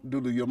I don't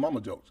do the Your Mama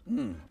jokes.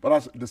 But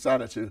I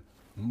decided to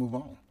move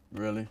on.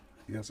 Really?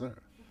 Yes, sir.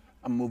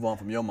 I'm gonna move on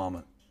from Your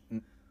Mama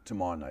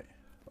tomorrow night.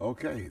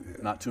 Okay.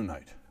 Not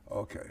tonight.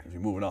 Okay. If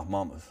you're moving off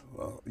Mamas.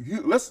 Well,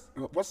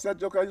 what's that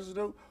joke I used to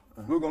do?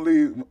 We're gonna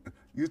leave.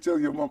 You tell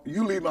your mom.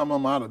 You leave my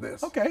mama out of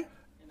this. Okay.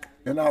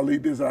 And I'll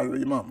leave this out of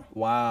your mama.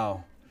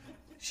 Wow.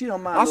 She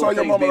don't mind I saw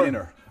your little things being in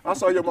mama. her. I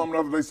saw your mama the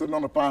other day sitting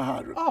on the fire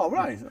hydrant. Oh,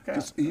 right. Okay.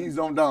 Just ease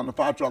on down the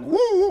fire truck. Woo,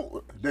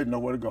 woo. They didn't know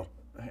where to go.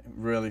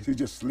 Really? She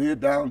just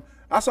slid down.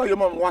 I saw your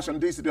mama in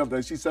Washington, D.C. the other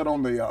day. She sat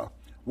on the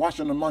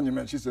Washington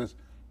Monument. She says,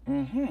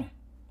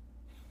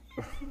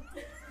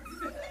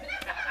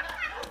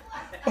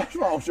 What's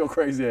wrong with your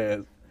crazy ass?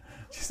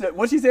 She said,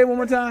 what she say one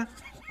more time?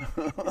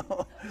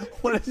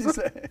 What did she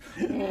say?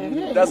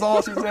 That's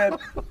all she said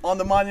on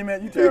the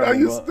monument? You terrible.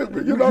 You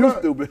stupid. You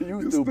stupid.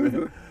 You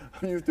stupid.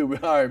 You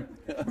stupid. All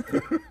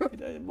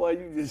right. Boy,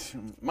 you just,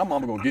 my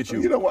mama gonna get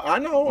you. You know what? I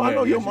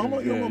know your yeah,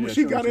 mama. Your mama, yeah,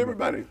 she sure, got sure.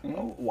 everybody.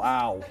 Oh,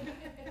 wow.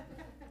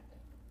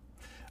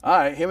 All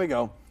right, here we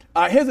go.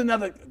 Here's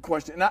another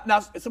question. Now,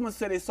 someone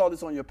said they saw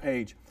this on your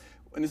page,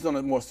 and this is on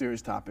a more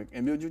serious topic.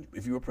 And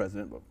if you were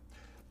president, but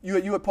you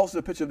had posted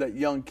a picture of that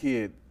young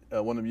kid,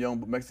 one of the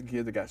young Mexican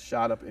kids that got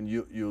shot up in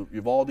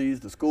Uvalde's,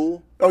 the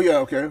school. Oh yeah,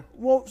 okay.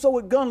 Well, so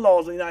with gun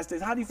laws in the United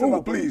States, how do you feel Oh,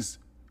 about? please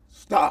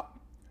stop.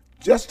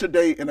 Just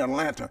today in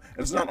Atlanta,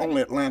 it's not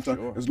only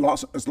Atlanta, it's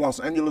Los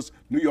Angeles,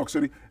 New York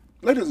City.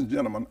 Ladies and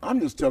gentlemen, I'm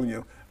just telling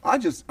you,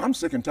 I'm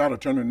sick and tired of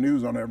turning the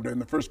news on every day.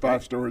 And the first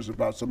 5 stories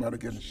about somebody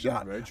getting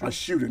shot, a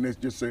shooting, it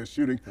just says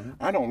shooting.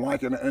 I don't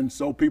like it, and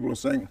so people are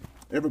saying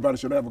everybody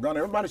should have a gun.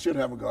 Everybody should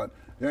have a gun.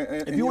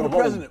 If you were the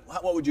president,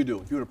 what would you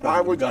do? If you were the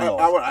president,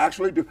 I would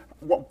actually do.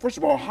 Well, first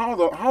of all,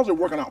 how's it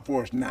working out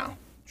for us now?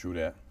 True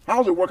that.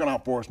 How's it working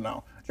out for us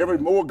now? Every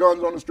more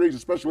guns on the streets,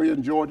 especially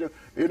in Georgia.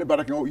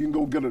 Anybody can go. You can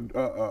go get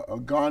a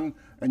gun,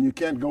 and you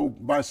can't go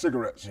buy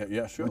cigarettes.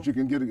 Yeah, sure. But you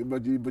can get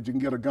but you can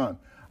get a gun.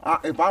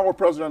 If I were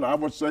president, I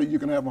would say you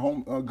can have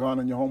a gun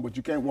in your home, but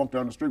you can't walk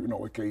down the street with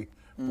no AK.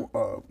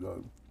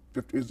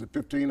 Is it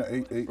 15 or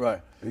 8?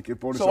 Right.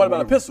 AK-47. So what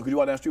about a pistol? Could you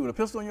walk down the street with a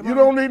pistol on your body?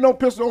 You don't need no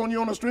pistol on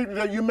you on the street.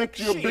 You makes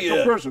you a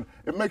bigger person.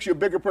 It makes you a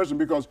bigger person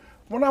because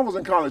when I was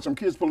in college, some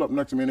kids pulled up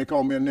next to me and they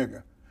called me a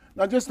nigger.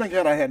 Now just think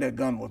had I had that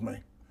gun with me.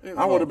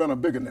 I would have been a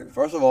bigger nigga.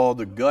 First of all,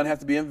 the gun has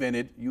to be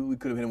invented. We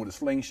could have hit him with a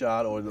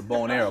slingshot or the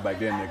bow and arrow back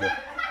then, nigga.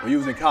 When you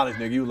was in college,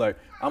 nigga, you was like,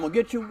 I'm gonna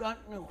get you.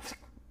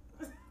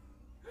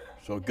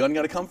 So gun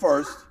got to come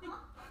first.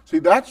 See,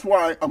 that's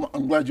why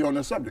I'm glad you're on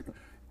this subject.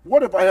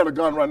 What if I had a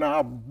gun right now?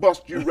 I'll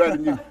bust you right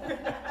in you.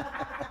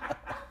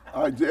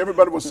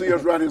 Everybody will see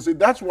us right here. See,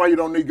 that's why you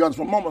don't need guns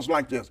for moments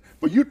like this.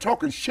 But you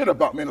talking shit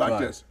about me like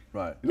this.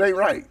 Right. It ain't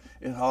right.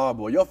 It's hard,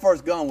 boy. Your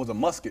first gun was a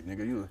musket,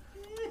 nigga. You.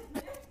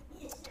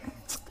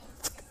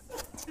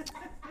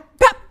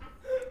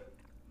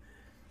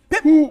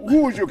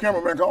 Who is your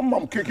cameraman? I'm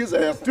gonna kick his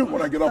ass too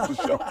when I get off the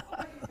show.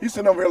 He's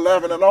sitting over here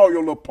laughing at all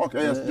your little punk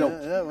ass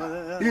jokes.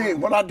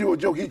 When I do a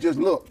joke, he just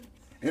look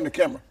in the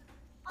camera.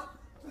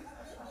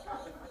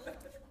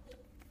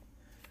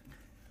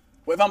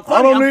 Well, if I'm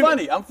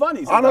funny, I'm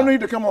funny. I don't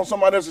need to come on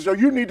somebody else's show.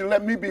 You need to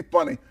let me be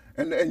funny.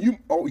 And you,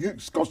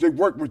 because they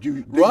work with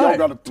you. They all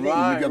got a team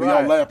together.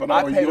 Y'all laugh at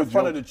all your jokes. I paid the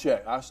front of the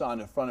check. I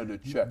signed the front of the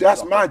check.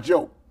 That's my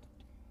joke.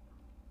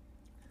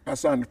 I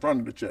signed the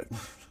front of the check.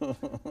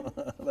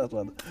 That's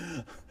what.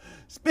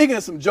 Speaking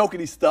of some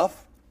jokey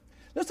stuff,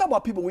 let's talk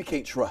about people we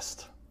can't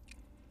trust.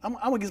 I'm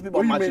gonna get some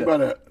people on my check. What do you mean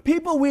by that?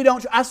 People we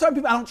don't. Certain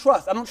people I don't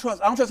trust. I don't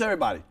trust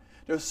everybody.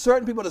 There's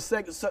certain people in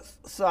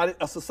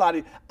the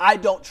society I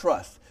don't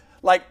trust.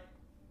 Like,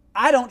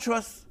 I don't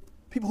trust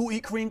people who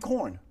eat cream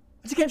corn.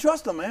 But you can't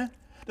trust them, man.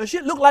 The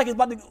shit look like it's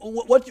about to.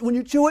 When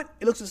you chew it,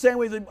 it looks the same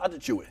way as it's about to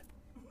chew it.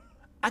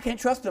 I can't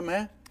trust them,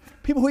 man.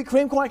 People who eat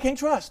cream corn, I can't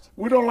trust.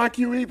 We don't like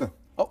you either.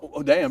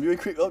 Oh damn! You eat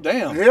cream? Oh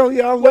damn! Hell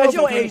yeah, I love at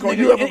your cream age, corn.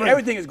 nigga,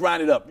 everything is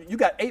grinded up. You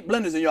got 8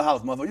 blenders in your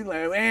house, motherfucker. You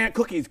like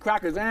cookies,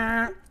 crackers,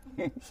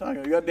 Son,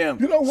 you goddamn.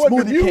 You know what?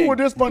 If you king. were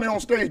this funny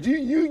on stage,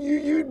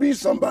 you'd be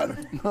somebody.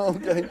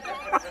 Okay.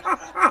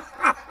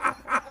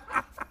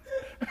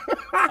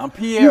 I'm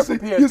Pierre from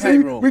Pierre's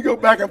Tank Room. We go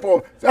back and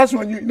forth. That's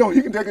when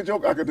he can take a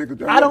joke, I can take a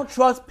joke. I don't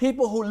trust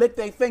people who lick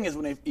their fingers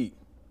when they eat.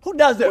 Who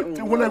does that?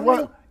 When they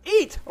what?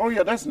 Eat. Oh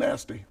yeah, that's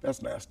nasty.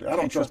 That's nasty. I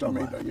don't trust them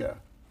either. Yeah.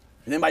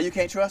 Anybody you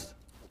can't trust?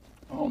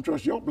 I don't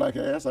trust your black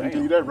ass. I can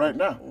tell you that right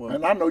now. Well,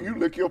 and I know you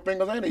lick your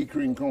fingers and eat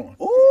cream corn.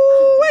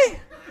 Ooh wee.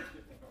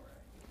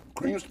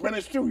 Cream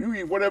spinach too. You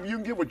eat whatever you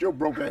can get with your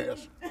broke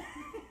ass.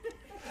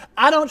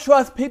 I don't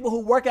trust people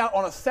who work out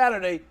on a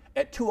Saturday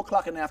at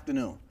 2:00 in the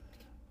afternoon.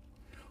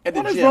 at the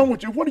What is gym. wrong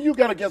with you? What do you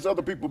got against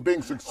other people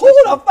being successful?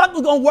 Who the fuck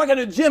was gonna work at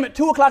the gym at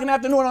 2 o'clock in the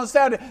afternoon on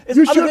Saturday? It's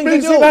You other should things be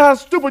to saying do. how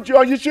stupid you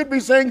are. You should be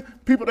saying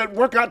people that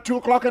work out 2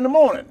 o'clock in the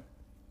morning.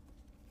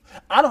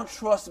 I don't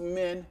trust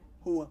men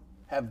who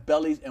have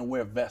bellies and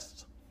wear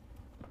vests.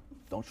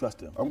 Don't trust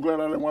them. I'm glad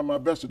I didn't wear my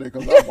vest today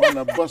because I wound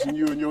up busting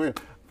you in your head.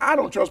 I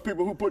don't trust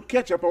people who put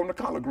ketchup on the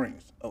collard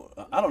greens. Oh,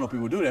 I don't know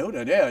people who do that. Who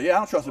that? Yeah, I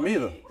don't trust them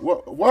either.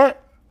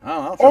 What? I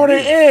don't trust Or them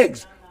the either.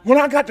 eggs. When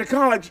I got to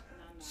college,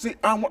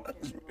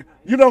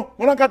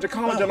 when I got to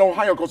college in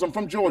Ohio, because I'm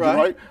from Georgia,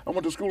 right? I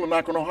went to school in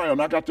Akron, Ohio,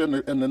 and I got there,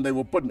 and then they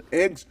were putting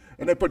eggs,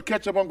 and they put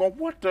ketchup on. Going,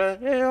 what the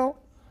hell?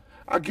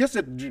 I guess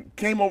it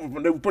came over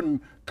when they were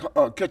putting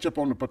ketchup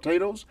on the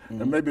potatoes,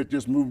 and maybe it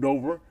just moved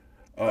over.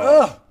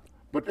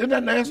 But isn't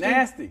that nasty?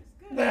 Nasty.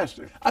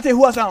 Nasty. I tell you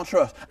who else I don't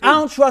trust. I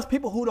don't trust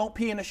people who don't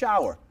pee in the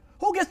shower.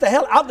 Who gets the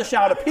hell out the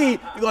shower to pee?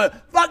 You're going,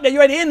 fuck that,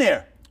 you're already in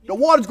there. The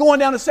water's going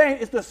down it's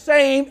the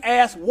same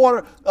ass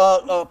water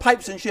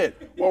pipes and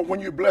shit. Well,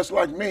 when you're blessed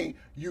like me,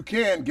 you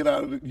can get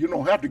out of it. You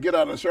don't have to get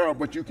out of the shower,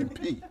 but you can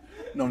pee.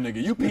 No,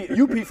 nigga,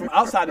 you pee from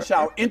outside the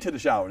shower into the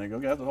shower, nigga.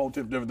 Okay, that's a whole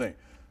different thing.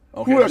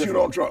 Okay, Who else you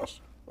don't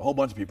trust? A whole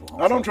bunch of people.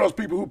 I don't trust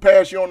people who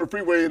pass you on the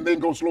freeway and then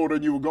go slower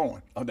than you were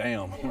going. Oh,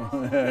 damn.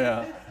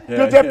 yeah.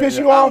 Does that piss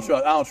you off?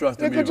 I don't trust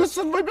them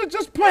either.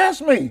 Just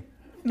pass me.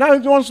 Now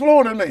he's going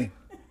slower than me.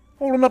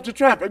 Holding up the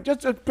traffic.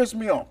 Just piss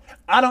me off.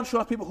 I don't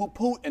trust people who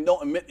poot and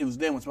don't admit it was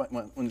them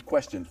when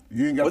questioned.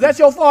 You ain't got Was to- that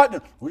your fault?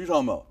 What are you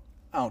talking about?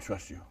 I don't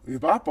trust you.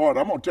 If I fart,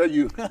 I'm going to tell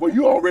you, well,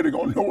 you already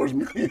going to know it's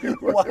me.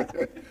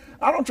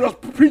 I don't trust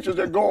preachers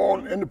that go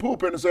on in the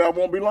pulpit and say, I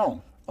won't be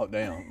long. Oh,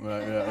 damn.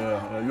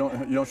 Yeah. You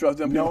don't trust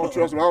them You people? don't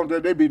trust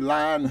them. They be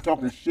lying and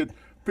talking shit.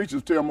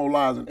 Preachers tell more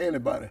lies than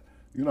anybody.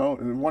 You know,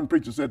 and one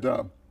preacher said,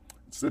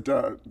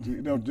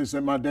 they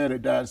said my daddy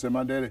died.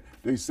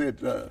 They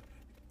said,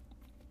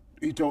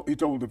 he told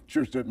the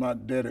church that my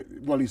daddy,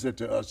 well, he said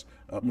to us,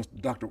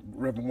 Mr. Dr.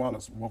 Reverend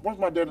Wallace, well, what's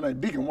my daddy's name?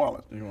 Deacon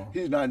Wallace.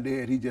 He's not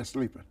dead, he's just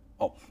sleeping.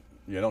 Oh,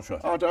 yeah, don't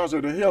trust. I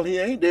said, the hell, he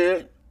ain't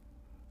dead.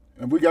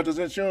 And we got this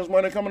insurance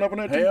money coming up in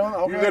there too. Hell,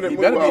 okay. You let him He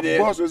move better be out,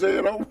 dead.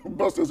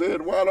 bust his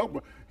head wide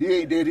open. He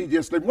ain't dead, he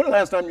just sleeping. When the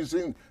last time you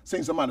seen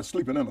somebody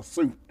sleeping in a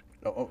suit,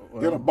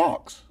 in a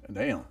box,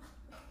 Damn.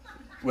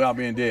 Without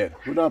being dead.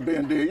 without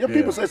being dead? Yeah,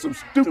 people say some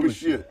stupid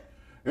shit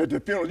at the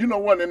funeral. You know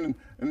what? And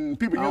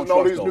people I don't using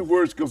all trust these new those.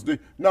 words because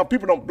black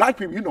people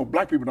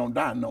don't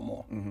die no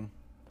more. Mm-hmm.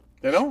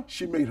 They don't?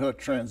 She made her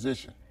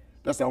transition.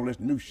 That's all this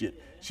new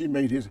shit. He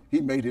made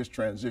his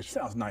transition.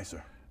 Sounds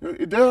nicer.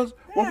 It does?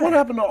 Yeah. Well, what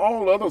happened to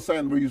all the other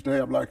sayings we used to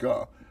have, like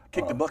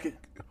Kick the bucket?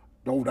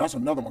 Oh, that's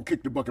another one.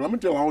 Kick the bucket. Let me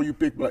tell all you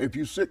people, if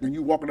you sick and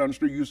you walking down the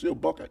street, you see a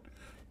bucket,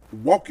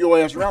 walk your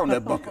ass around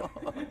that bucket.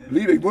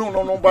 We don't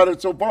know nobody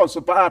so far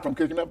survived from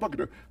kicking that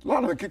bucket. A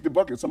lot of them kick the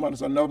bucket. Somebody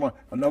said another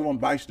one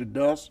bites the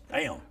dust.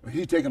 Damn.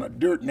 He's taking a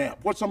dirt nap.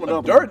 What's some of the A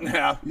other dirt one?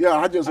 nap? Yeah,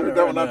 I just heard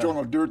that one. heard Not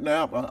talking a dirt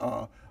nap.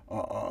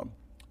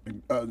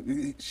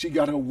 She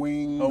got her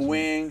wings. Her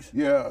wings?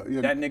 Yeah.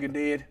 That nigga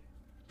dead?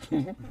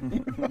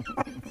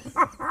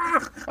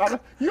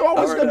 You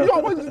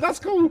always, that's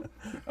cool.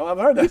 Oh, I've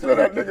heard that. You said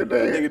that nigga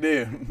dead. Nigga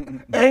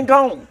dead. Ain't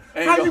gone.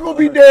 Ain't How gone. you gonna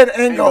be dead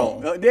and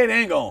gone? Dead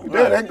ain't gone.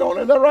 Dead ain't gone.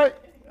 Is that right?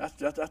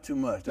 That's too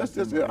much. That's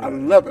too just, much. I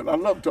love it. I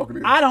love talking to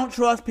you. I don't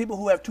trust people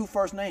who have 2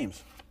 first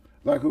names.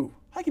 Like who?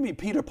 How can you be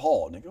Peter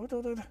Paul, nigga?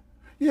 What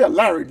Yeah,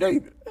 Larry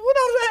David.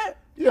 that?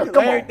 Yeah,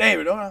 come Larry on.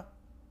 David.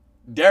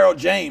 Daryl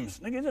James.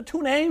 Nigga, is it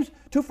 2 names?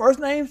 2 first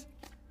names?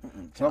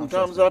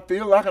 Sometimes I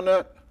feel like a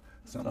nut.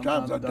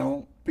 Sometimes I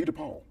don't. Peter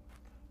Paul.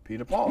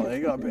 Peter Paul. There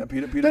you go.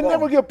 Peter They Paul.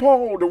 never give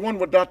Paul the one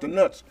without the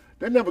nuts.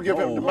 They never give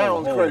him the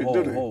mounds credit,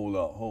 do they? Hold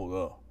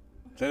up.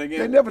 Say it again.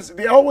 They never.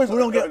 They always. Who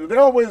don't get- They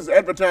always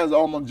advertise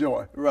Almond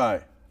Joy,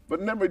 Right.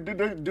 but never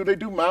do they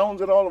do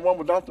mounds at all? The one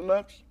without the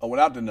nuts? Oh,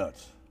 without the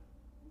nuts.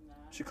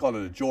 She called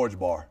it a George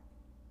bar.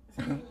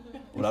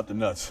 Without the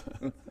nuts.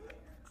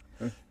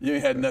 You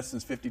ain't had nuts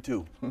since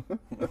 52.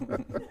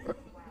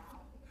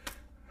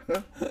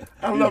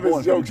 I love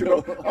his jokes. You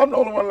know, I'm the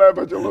only one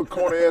laughing at your little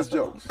corny ass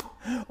jokes.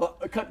 Well,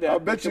 cut that. I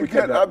bet you We get.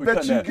 cut that. I We bet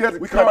cut you that. get.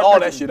 We cut all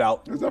that shit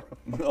out.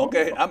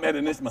 Okay, I'm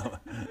editing this,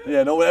 mama.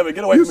 Yeah, don't ever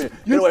get away from me.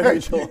 Get away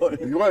from me,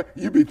 George.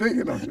 You be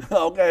thinking, don't you?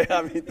 Okay,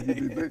 I mean, You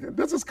be thinking.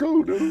 This is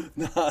cool, dude.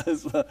 nah,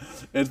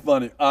 it's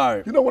funny. All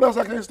right. You know what else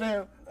I can't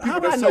stand? How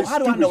People do I that know? say How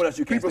do I know stupid- what else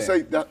you can't People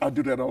stand? say that I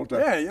do that all the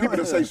time. Yeah, you know people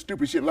that what? say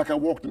stupid shit. Like I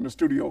walked in the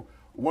studio,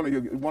 one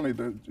of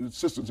the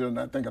assistants here, and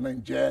I think her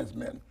name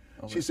Jasmine.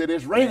 She said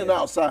it's raining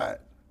outside.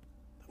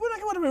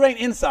 What if it rain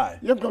inside?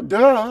 You go,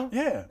 duh.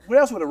 Yeah. Where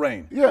else would it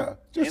rain? Yeah,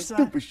 just Inside?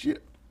 stupid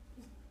shit.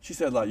 She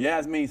says like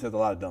Yasmin says a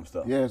lot of dumb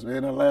stuff. Yes,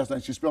 and her last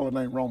name, she spelled her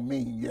name wrong,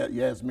 Mean. Yeah,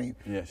 Yasmin.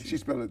 Yeah, she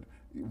spelled it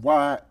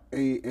Yasmeen.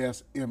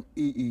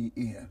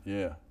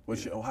 Yeah.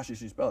 How should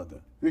she spell it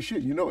then? It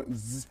should, you know, it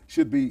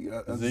should be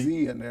a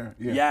Z in there.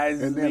 Yeah.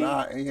 And then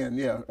Yasmin. I-N,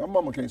 yeah. My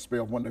mama can't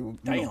spell one day.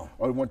 Damn.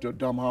 Or went to a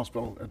dumb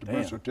hospital at the birth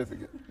Damn.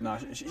 certificate. Nah,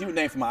 she was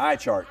named for my eye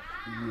chart.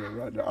 Yeah,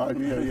 right. Right.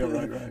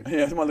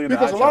 Yeah, somebody looking at the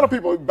Because eye a lot of chart.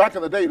 people back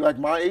in the day, like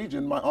my age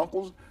and my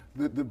uncles,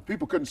 the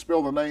people couldn't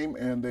spell the name,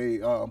 and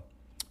they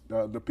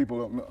the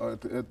people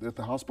at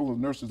the hospital,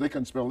 the nurses, they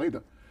couldn't spell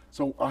either.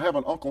 So I have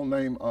an uncle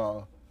named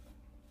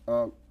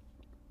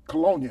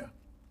Colonia.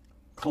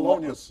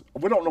 Colonius.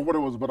 We don't know what it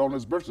was, but on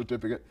his birth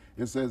certificate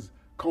it says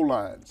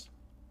Colines.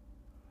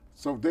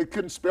 So they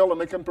couldn't spell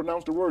and they couldn't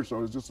pronounce the word.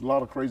 So it's just a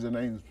lot of crazy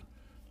names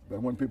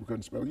that when people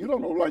couldn't spell. You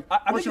don't know, like,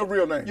 what's your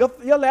real name?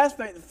 Your last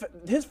name,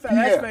 his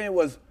last name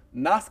was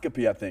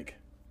Noscopy, I think.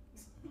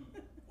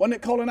 Wasn't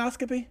it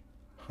colonoscopy?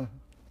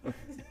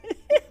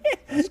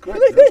 That's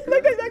great.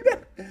 Like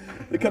that.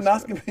 The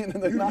colonoscopy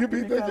and the You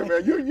be thinking,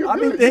 man. You're I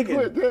good. be thinking.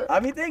 You're good, yeah. I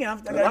be thinking. I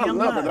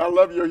love it. I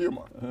love your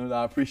humor.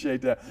 I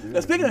appreciate that. Yeah. Now,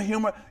 speaking of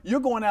humor,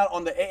 you're going out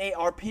on the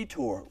AARP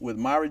tour with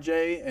Myra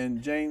J.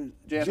 and James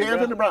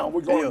Anthony Brown.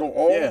 We're going to go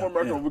all over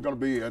America. Yeah. We're going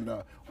to be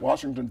in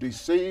Washington,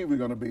 D.C. We're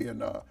going to be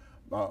in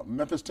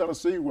Memphis,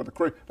 Tennessee. With the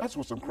crazy. That's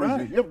what's some crazy.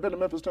 Right. You ever been to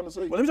Memphis,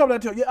 Tennessee? Well, let me talk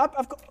about that too. Yeah,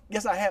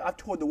 yes, I have. I've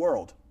toured the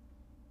world.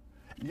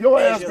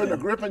 Your ass been to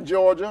Griffin,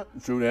 Georgia.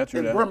 True that.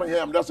 In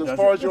Birmingham. That's as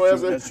far as your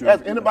ass is.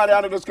 Anybody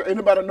out of this,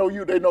 anybody know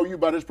you, they know you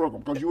by this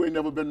program because you ain't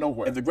never been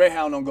nowhere. If the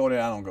Greyhound don't go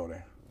there, I don't go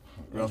there.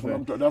 That's what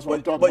I'm talking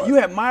about. But you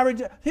have Myra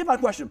J. Here's my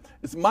question.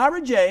 It's Myra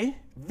J.,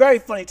 very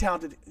funny,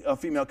 talented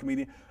female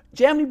comedian.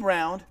 Jamie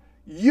Brown,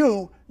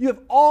 you have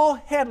all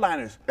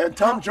headliners. And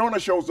Tom Joyner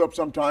shows up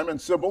sometime,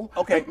 and Sybil.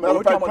 Okay. Matter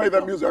of fact, play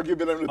that music. I'll give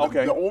you them.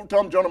 Okay. The old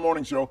Tom Joyner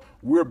morning show.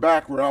 We're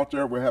back. We're out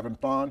there. We're having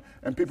fun.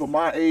 And people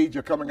my age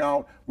are coming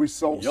out. We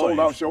sold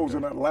out shows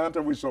in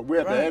Atlanta. We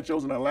had the ad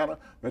shows in Atlanta.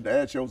 We had the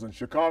ad shows in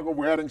Chicago.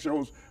 We're adding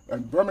shows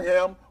in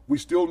Birmingham. We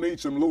still need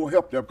some little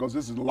help there because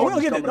this is the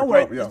largest. We'll get it. Don't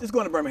worry. It's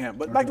going to Birmingham.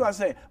 But back to what I was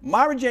saying.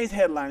 Myra J's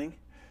headlining.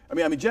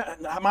 Myra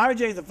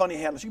J is a funny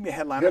headliner. She can be a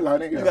headliner.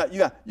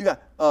 You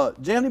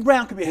got Jamie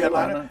Brown could be a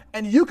headliner,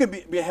 and you could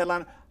be a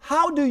headliner.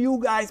 How do you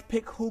guys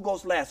pick who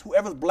goes last?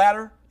 Whoever's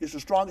bladder is the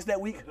strongest that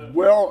week?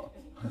 Well,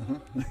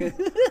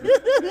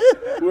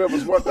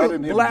 whoever's what? I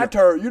didn't hear.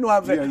 Bladder, you know what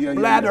I'm saying? Yeah.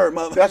 Bladder,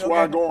 mother. That's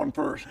why I go on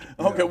first.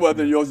 Okay, well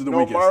then yours is the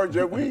weakest. No, Myra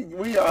J,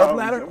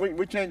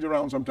 we change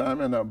around sometime,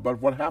 and but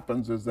what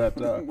happens is that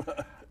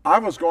I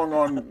was going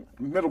on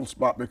middle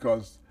spot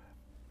because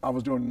I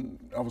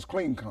was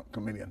clean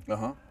comedian.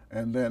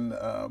 And then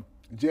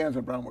Jans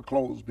and Brown were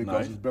closed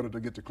because it's better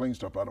to get the clean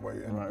stuff out of the way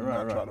and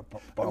not try to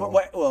follow.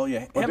 Well,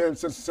 yeah. But then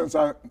since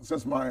I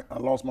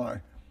lost my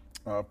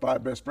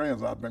 5 best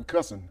friends, I've been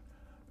cussing.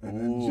 And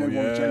then Jay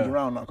want to change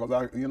around now because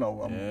I'm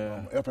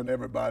effing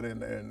everybody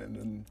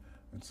and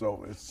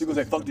so it's. People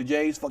say fuck the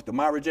J's, fuck the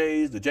Myra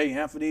J's, the J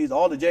Anthony's,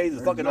 all the J's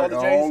is fucking all the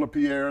J's. All the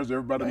Pierres,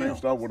 everybody named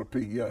start with a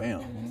P. Yeah.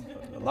 Damn.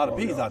 A lot of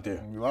P's out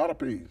there. A lot of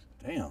P's.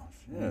 Damn.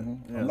 Yeah.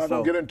 I'm not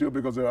gonna get into it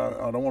because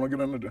I don't want to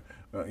get into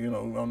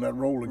on that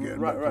role again.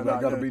 Right. I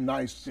got to be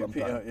nice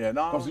sometimes.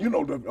 Because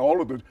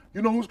no.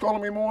 you know who's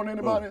calling me more than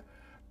anybody?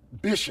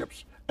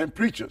 Bishops and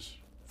preachers.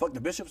 Fuck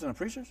the bishops and the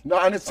preachers? No,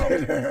 I didn't say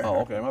that.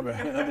 Oh, okay, my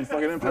bad. I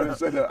didn't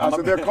say that. I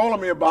said they're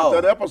calling me about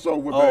that episode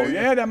with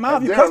that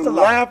mouth. You cussed a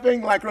lot.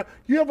 Laughing like.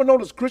 You ever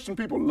notice Christian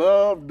people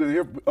love to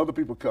hear other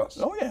people cuss?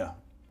 Oh yeah.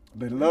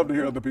 They love to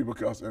hear other people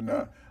cuss, and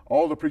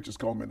all the preachers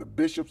call me, the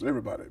bishops,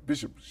 everybody.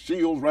 Bishop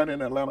Shields right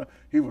in Atlanta,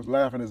 he was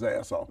laughing his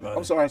ass off. Right.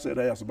 I'm sorry I said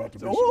ass about the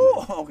bishop.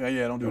 Oh, okay,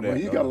 don't do that.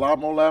 He got a lot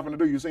more laughing to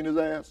do. You seen his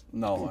ass?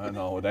 No,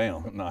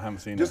 damn. No, I haven't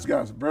seen this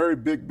guy's a very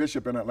big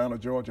bishop in Atlanta,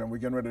 Georgia, and we're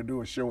getting ready to do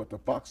a show at the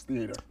Fox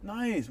Theater.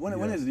 Nice. When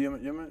is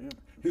it?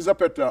 He's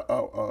up at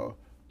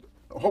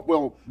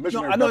Hopewell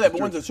Missionary. No, I know that,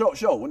 but when's the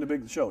show? When the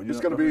big show? It's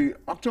going to be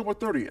October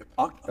 30th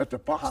at the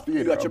Fox Theater.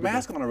 You got your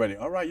mask on already.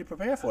 All right, you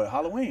prepared for it.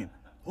 Halloween.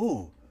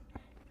 Ooh.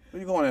 Where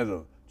you going as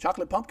a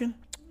chocolate pumpkin?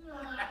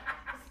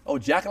 Oh,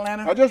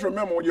 jack-o'-lantern? I just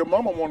remember when your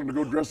mama wanted to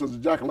go dress as a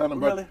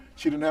jack-o'-lantern, really? But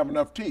she didn't have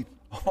enough teeth.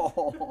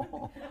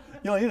 Oh,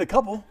 you only need a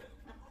couple.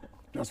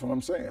 That's what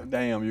I'm saying.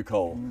 Damn, you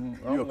cold.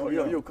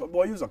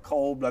 Boy, you was a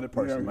cold-blooded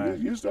person,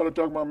 man. You started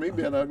talking about me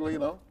being ugly,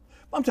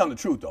 I'm telling the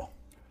truth, though.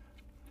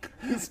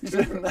 You're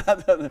stupid.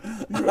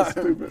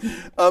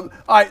 All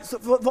right, so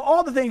for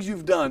all the things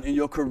you've done in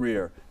your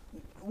career,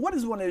 what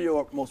is one of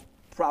your most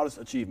proudest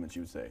achievements,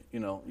 you would say?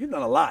 You've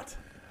done a lot.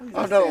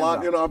 I've done a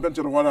lot. I've been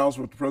to the White House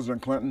with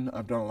President Clinton.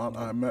 I've done a lot.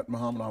 I met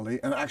Muhammad Ali.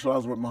 And actually, I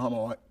was with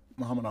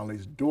Muhammad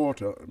Ali's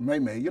daughter, May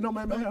May. You know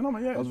May May? I know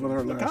May, yeah. I was with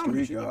her last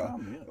week.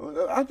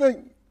 I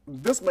think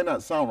this may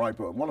not sound right,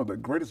 but one of the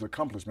greatest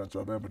accomplishments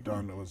I've ever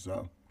done was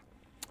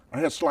I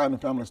had Sly and the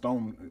Family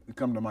Stone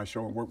come to my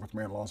show and work with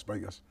me in Las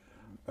Vegas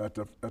at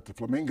the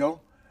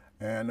Flamingo.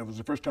 And it was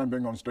the first time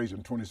being on stage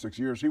in 26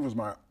 years. He was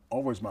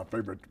always my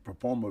favorite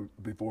performer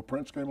before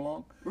Prince came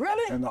along.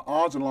 Really? And the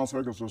odds in Las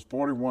Vegas was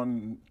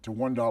 41 to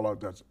 $1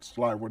 that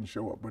Sly wouldn't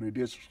show up, but he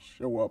did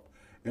show up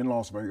in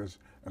Las Vegas,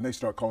 and they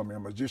start calling me a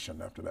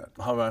magician after that.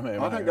 All right, man.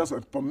 I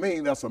think for me,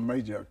 that's a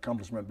major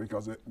accomplishment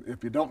because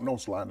if you don't know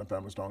Sly and the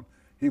Family Stone,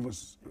 he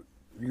was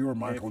your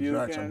Michael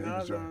Jackson.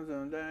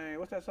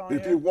 What's that song?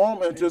 If you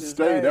want me to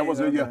stay, that was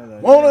it.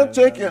 Wanna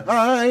take you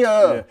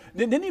higher.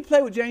 Didn't he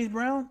play with James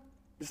Brown?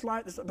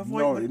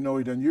 No,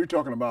 he didn't. You're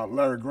talking about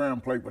Larry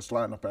Graham played with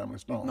Sly and the Family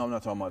Stone. No, I'm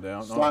not talking about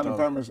that. Sly and the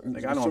Family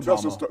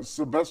Stone.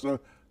 Sylvester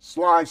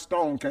Sly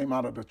Stone came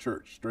out of the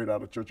church, straight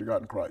out of Church of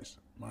God in Christ.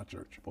 My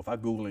church. Well, if I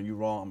Google and you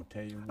wrong, I'm going to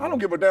tell you. I don't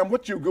give a damn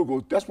what you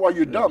Google. That's why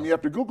you're dumb. You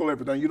have to Google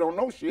everything. You don't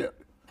know shit.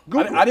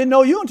 I didn't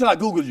know you until I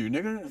Googled you,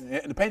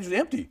 nigga. The page was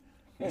empty.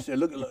 It said,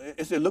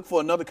 look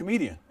for another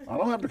comedian. I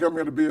don't have to come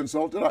here to be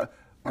insulted. I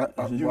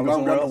don't You got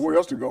can go nowhere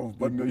else to go.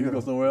 But You go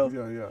somewhere else?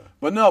 Yeah.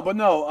 But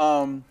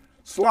no.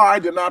 Sly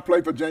did not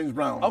play for James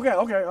Brown. Okay,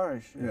 all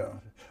right. Shit. Yeah.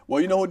 Well,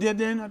 you know who did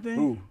then, I think?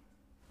 Who?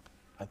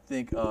 I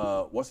think,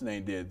 what's the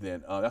name did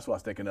then? That's what I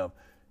was thinking of.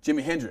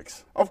 Jimi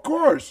Hendrix. Of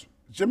course.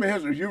 Jimi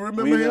Hendrix. You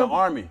remember When he was him? in the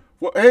Army.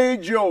 Well, hey,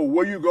 Joe,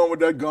 where you going with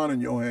that gun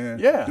in your hand?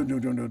 Yeah.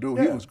 Do.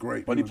 Yeah. He was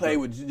great. But he played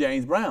with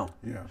James Brown.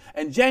 Yeah.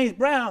 And James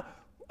Brown,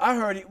 I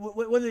heard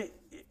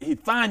he'd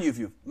fine you if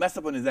you mess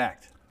up in his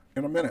act.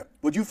 In a minute.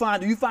 Do you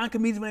find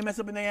comedians when they mess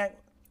up in their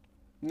act?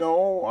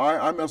 No,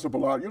 I mess up a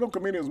lot. You know,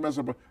 comedians mess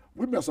up.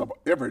 We mess up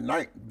every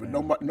night, but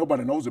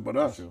nobody knows it but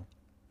us. That's true.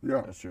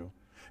 Yeah. That's true.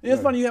 It's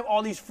funny, you have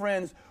all these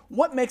friends.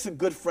 What makes a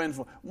good friend?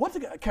 What's a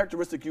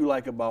characteristic you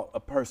like about a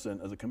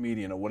person as a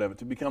comedian or whatever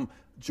to become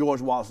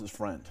George Wallace's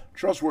friend?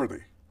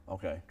 Trustworthy.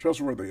 Okay.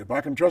 Trustworthy. If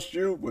I can trust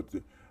you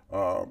with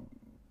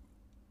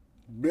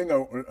being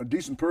a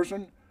decent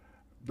person,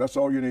 that's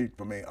all you need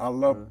for me. I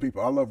love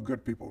people. I love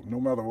good people. No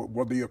matter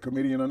whether you're a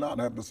comedian or not,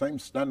 I have the same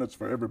standards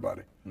for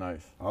everybody.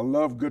 Nice. I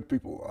love good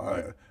people.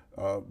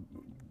 Right.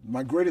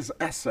 My greatest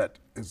asset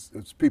is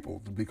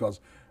people, because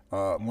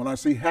when I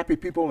see happy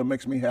people, it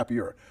makes me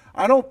happier.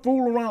 I don't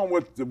fool around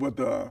with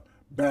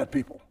bad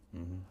people.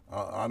 Mm-hmm.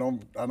 I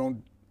don't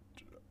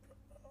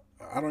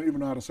even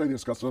know how to say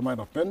this because I might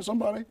offend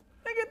somebody.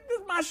 Nigga, this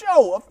is my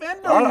show.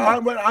 Offend them.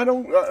 I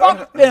don't.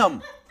 Fuck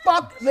them.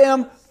 Fuck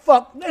them.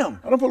 Fuck them.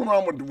 I don't fool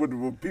around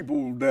with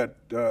people that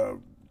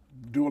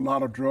do a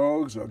lot of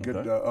drugs or get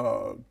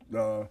because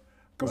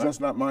that's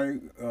not my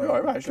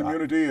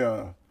community.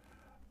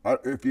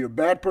 If you're a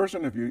bad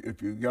person,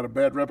 if you got a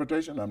bad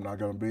reputation, I'm not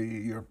going to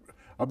be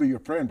I'll be your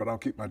friend, but I'll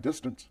keep my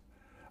distance.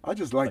 I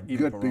just like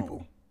good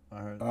people.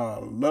 I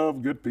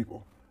love good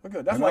people. Well,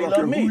 good. That's why you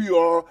love me. I don't care who you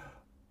are.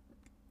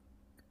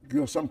 You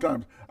know,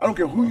 sometimes I don't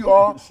care who you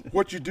are,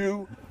 what you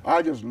do.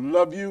 I just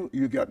love you.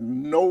 You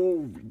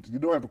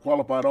don't have to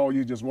qualify at all.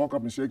 You just walk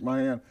up and shake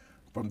my hand.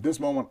 From this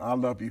moment, I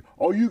love you.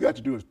 All you got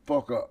to do is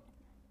fuck up.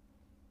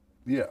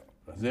 Yeah.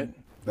 That's it?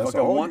 That's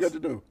all you got to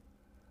do.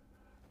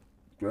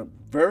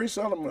 Very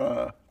seldom.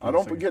 I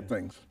don't forget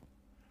things.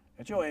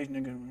 At your age,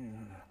 nigga.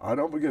 I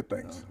don't forget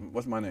things.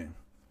 What's my name?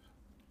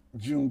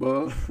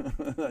 Junebug.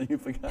 You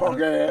forgot.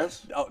 Punk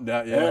ass. Oh,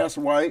 yeah. Ass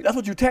white. That's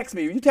what you text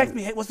me. You text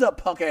me, hey, what's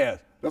up, punk ass?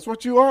 That's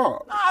what you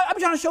are. I'm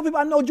trying to show people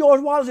I know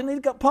George Wallace and this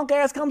punk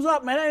ass comes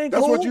up, man. That ain't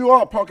That's cool. what you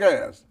are, punk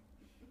ass.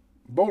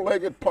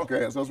 Bow-legged punk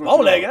ass. That's what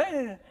bow-legged?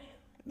 you are.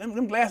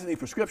 Them glasses need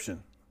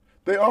prescription.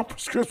 They are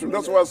prescription.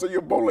 That's why I say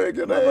you're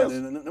bow-legged ass.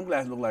 Them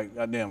glasses look like,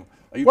 goddamn.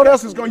 What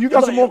else is going? You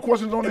got some more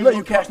questions on these?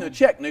 You cashing a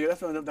check, nigga.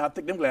 That's how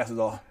thick them glasses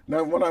are.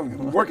 Now, when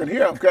I'm working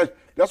here, I'm cash.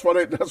 That's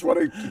why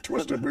they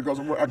twisted, because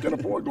I can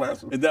afford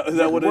glasses. Is that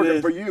what it is?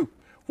 Working for you.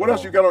 What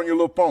else you got on your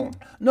little phone?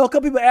 No, a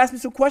couple people asked me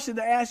some questions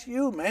to ask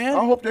you, man.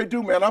 I hope they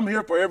do, man. I'm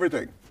here for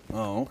everything.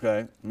 Oh,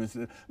 okay. Let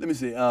me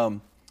see.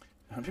 You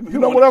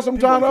know what else I'm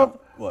tired of?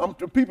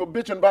 What? People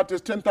bitching about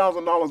this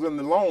 $10,000 in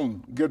the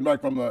loan getting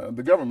back from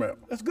the government.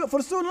 That's good for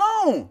the student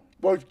loan.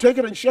 Well, take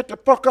it and shut the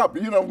fuck up.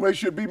 You know, there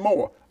should be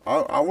more.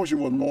 I wish it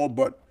was more,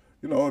 but,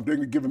 you know, if they're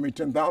giving me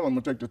 $10,000, I'm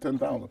going to take the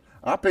 $10,000.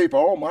 I pay for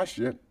all my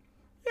shit.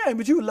 Yeah,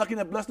 but you were lucky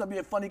enough blessed enough to be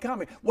a funny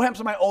comic. What happens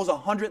if somebody owes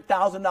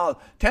 $100,000?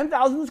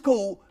 $10,000 is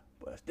cool,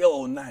 but still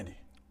owe 90.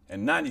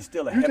 And 90 is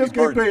still a heavy burden. You just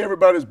can't pay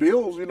everybody's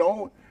bills, you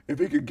know. If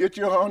he could get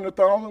you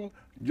 $100,000,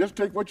 just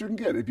take what you can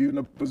get. If you're in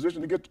a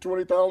position to get to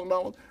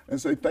 $20,000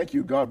 and say, thank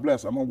you, God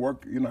bless, I'm going to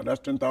work, you know,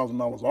 that's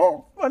 $10,000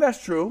 off. Well,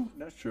 that's true.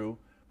 That's true.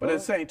 But at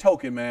the same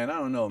token, man, I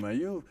don't know,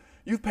 man.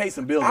 You've paid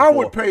some bills I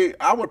before.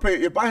 I would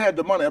pay, if I had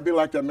the money, I'd be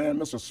like that man,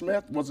 Mr.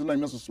 Smith. What's his name?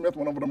 Mr. Smith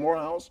went over to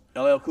Morehouse.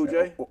 LL Cool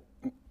J?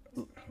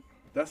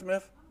 That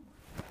Smith?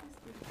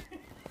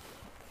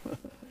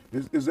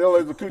 Is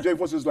LL Cool J,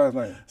 what's his last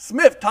name?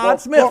 Smith, Todd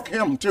Smith. Fuck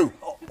him, too.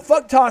 Oh,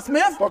 fuck Todd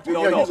Smith? Fuck the,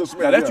 no, yeah, no. he's a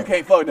Smith. Now that you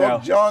can't fuck now.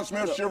 Fuck John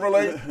Smith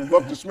Chevrolet.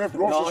 Fuck the Smith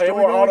grocery here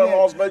we store go out in again.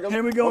 Las Vegas.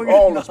 Here we go Fuck again.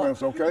 all No. the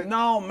Smiths, okay?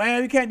 No,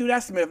 man, you can't do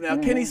that Smith now.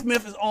 Kenny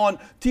Smith is on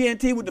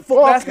TNT with the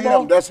foot Fuck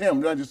basketball. him, that's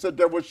him. I just sit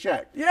there with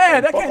Shaq. Yeah,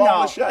 and that fuck can't-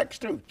 all no. the Shaqs,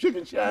 too.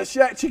 Chicken The Shaq.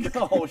 Shaq, chicken,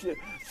 oh shit.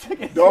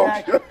 Chicken Dog.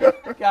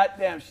 Shack.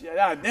 Goddamn shit.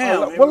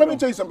 Goddamn. Well, let me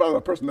tell you something about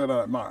a person that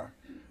I admire.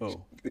 Who?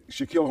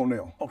 Shaquille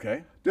O'Neal.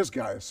 Okay. This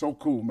guy is so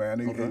cool,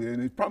 man.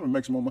 And he probably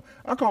makes more money.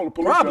 I called the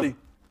police. Probably.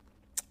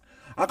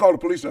 I called the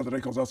police the other day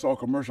because I saw a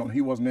commercial and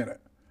he wasn't in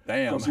it.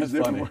 Damn, 'Cause that's he's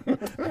funny.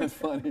 everywhere. That's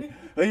funny.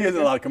 He is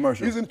in a lot of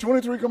commercials. He's in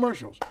 23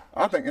 commercials.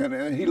 I think,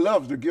 and he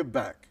loves to give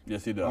back.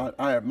 Yes, he does.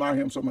 I admire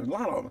him so much. A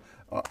lot of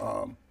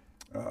them.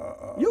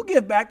 You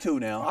give back too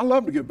now. I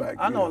love to give back.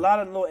 I know a lot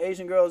of little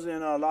Asian girls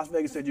in Las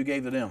Vegas said you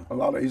gave to them. A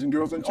lot of Asian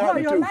girls in China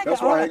you too. like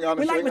That's it. why I Oh, hang out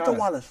in we like Shanghai. Mr.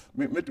 Wallace.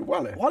 Mr.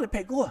 Wallace. Wallace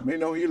pay good. Me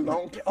know he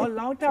long. A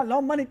long time,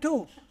 long money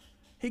too.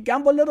 He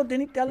gamble a little,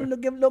 then he tell him to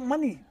give a little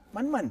money.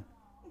 Man.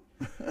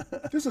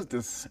 This is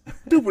the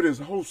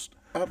stupidest host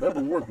I've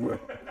ever worked with.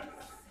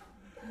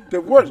 The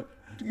worst.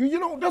 You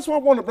know, that's why I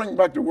want to bring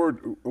back the word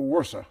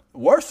worser.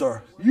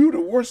 Worser? You the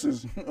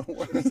worstest.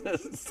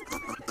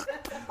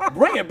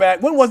 Bring it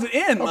back. When was it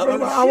in? I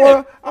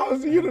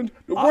was the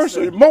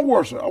worser. More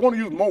worser. I want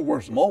to use more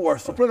worser. More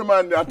worser. A friend of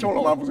mine, I told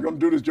him I was going to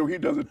do this joke. He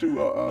does it too.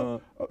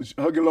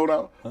 Hug your low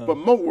down. But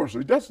more worser.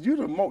 You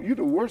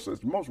the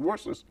worstest, most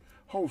worstest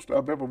host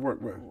I've ever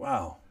worked with.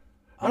 Wow.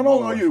 Not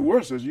only are you the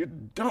worstest, you're the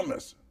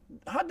dumbest.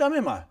 How dumb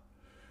am I?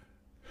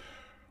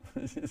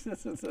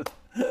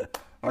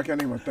 I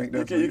can't even think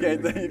that. You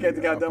can't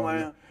think how dumb I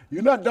am?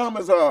 You're not dumb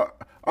as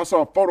I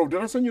saw a photo.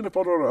 Did I send you the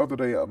photo the other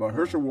day of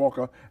Herschel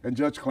Walker and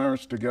Judge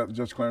Clarence together?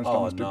 Judge Clarence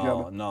Thomas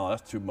together. No,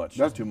 that's too much.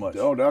 That's too much.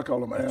 Oh, I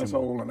call him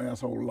asshole and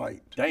asshole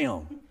light.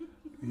 Damn.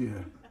 Yeah.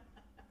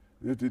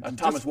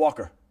 Thomas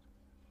Walker.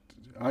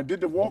 I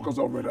did the Walkers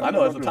already. I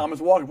know, it's a Thomas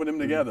Walker, put them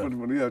together.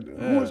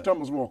 Who is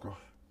Thomas Walker?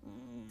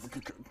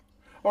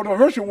 Oh, no,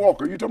 Herschel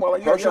Walker. You talking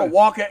about Herschel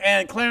Walker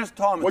and Clarence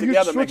Thomas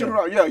together. You switch it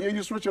around. Yeah,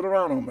 you switch it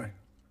around on me.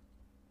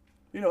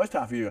 You know, it's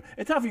time for you.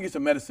 It's time for you to get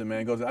some medicine,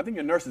 man. I think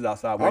your nurse is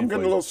outside. I'm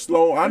getting a little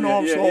slow. I know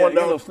I'm slowing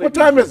down. What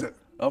time is it?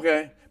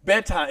 Okay.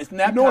 Bedtime. It's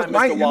nap time, Mr.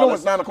 Wallace. You know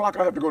it's 9 o'clock.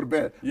 I have to go to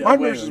bed. My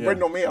nurse is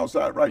waiting on me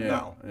outside right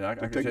now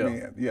to take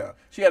me in. Yeah.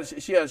 She had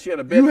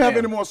a bedtime. You have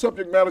any more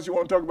subject matters you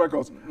want to talk about?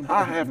 Because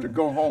I have to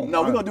go home.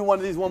 No, we're going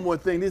to do one more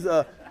thing. These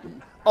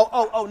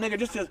nigga,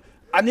 just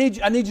I need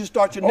you to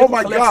start your nickel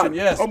collection. God.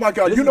 Yes. Oh my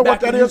God! This You know what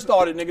that is? You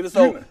started,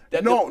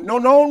 nigga.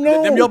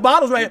 No. Them your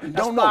bottles right here.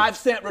 That's No. 5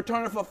 cents.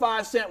 Return it for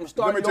 5 cents. We'll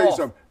start. Let me tell you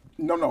something.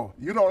 No,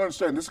 you don't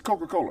understand. This is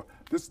Coca-Cola.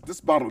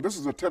 This bottle. This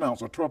is a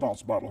 10-ounce or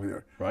 12-ounce bottle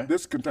here. Right.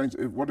 This contains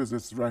what is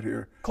this right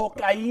here?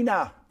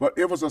 Cocaina. But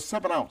it was a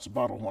 7-ounce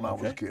bottle when I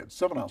was a kid.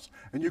 7 ounce,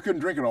 and you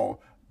couldn't drink it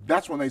all.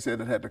 That's when they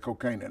said it had the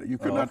cocaine in it. You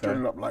could not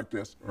turn it up like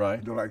this.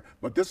 Right.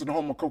 But this is the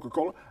home of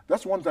Coca-Cola.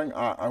 That's one thing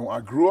I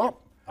grew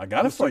up. I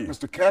got it for you.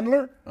 Mr.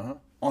 Candler,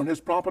 on his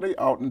property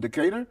out in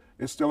Decatur,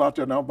 it's still out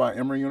there now by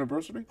Emory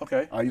University.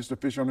 Okay. I used to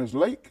fish on his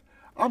lake.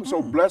 I'm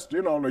so blessed,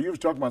 you was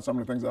talking about some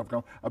of the things I've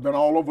come. I've been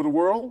all over the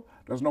world.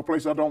 There's no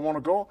place I don't want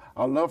to go.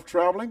 I love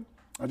traveling.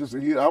 I was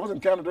in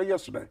Canada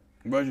yesterday.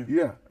 Was you?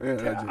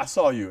 Yeah. I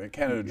saw you in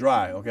Canada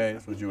Dry, okay?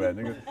 That's what you had,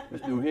 nigga.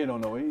 This dude here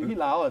don't know. He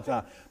lie all the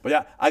time. But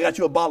yeah, I got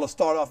you a bottle to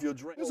start off your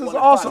drink. This is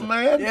awesome,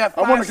 man. Yeah,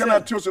 I want to get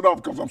that twisted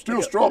off because I'm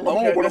still strong. I'm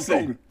on what I'm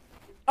doing.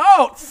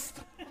 Oh!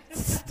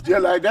 Just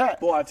like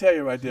that. Boy, I tell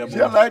you right there, boy.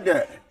 Just like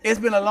that. It's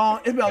been a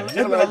long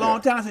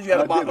time since you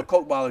had a bottle of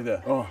Coke bottle like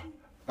that. Oh,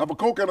 I have a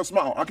Coke and a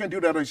smile. I can't do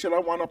that. Shit, I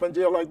wind up in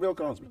jail like Bill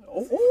Cosby.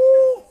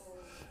 Oh.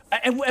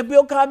 And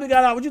Bill Cosby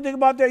got out. What you think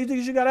about that? You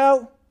think she got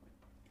out?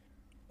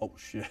 Oh,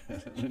 shit.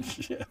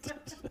 Shit.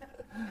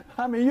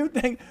 I mean, you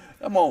think,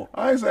 come on.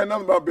 I ain't saying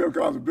nothing about Bill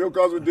Cosby. Bill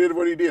Cosby did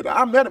what he did.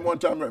 I met him one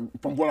time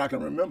from what I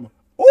can remember.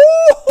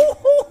 Ooh!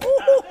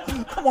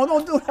 Come on,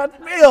 don't do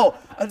that, Bill.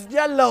 That's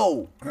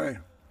yellow. Hey.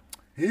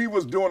 He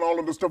was doing all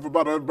of the stuff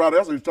about everybody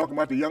else. He was talking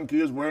about the young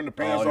kids wearing the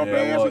pants off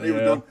their ass, and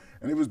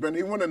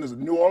he went into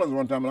New Orleans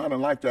one time, and I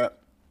didn't like that.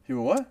 He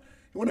went what?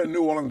 He went to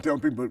New Orleans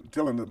and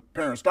telling the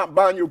parents, stop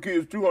buying your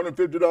kids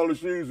 $250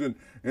 shoes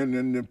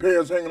and the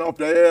pants hanging off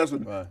their ass.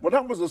 Well,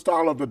 that was the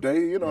style of the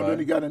day, Then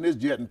he got in his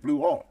jet and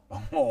flew off.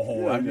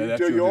 You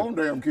tell your own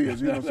damn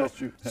kids,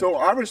 So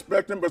I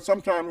respect him, but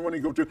sometimes when he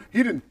go to,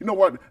 he didn't. You know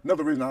what?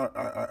 Another reason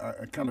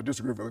I kind of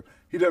disagree with him.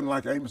 He doesn't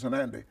like Amos and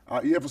Andy.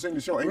 You ever seen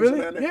the show Amos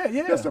and Andy?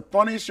 Yeah. That's the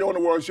funniest show in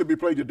the world. It should be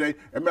played today.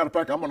 As a matter of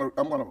fact, I'm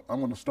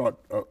gonna start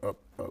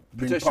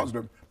being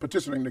positive,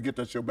 petitioning to get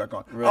that show back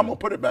on. Really? I'm gonna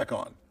put it back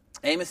on.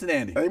 Amos and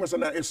Andy. Amos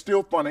and Andy. It's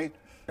still funny.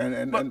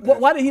 But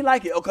why did he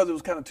like it? Oh, because it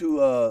was kind of too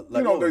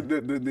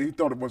he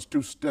thought it was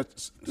too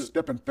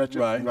step and fetch it,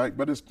 right?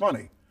 But it's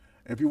funny.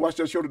 If you watch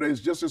that show today, it's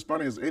just as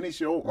funny as any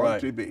show on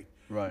TV.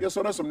 Right. Yeah,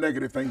 so there's some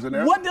negative things in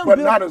there, but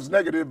not as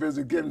negative as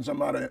it giving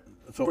somebody,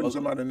 putting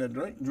somebody in their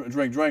drink.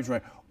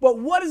 Drink. But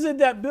what is it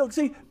that Bill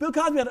Cosby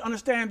had to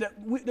understand that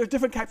there's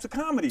different types of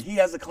comedy. He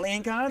has a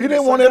clean comedy. He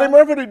didn't want Eddie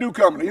Murphy to do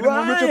comedy. He didn't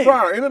want Richard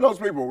Pryor, any of those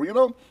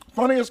people.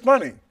 Funny is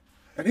funny.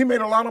 And he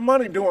made a lot of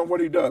money doing what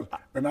he does.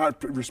 And I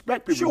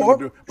respect people who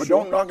do it, but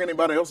don't knock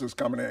anybody else's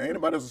comedy,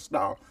 anybody else's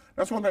style.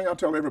 That's one thing I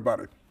tell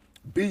everybody.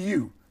 Be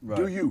you.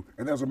 Do you.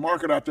 And there's a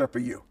market out there for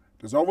you.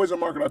 There's always a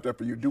market out there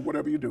for you. Do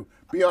whatever you do.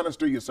 Be honest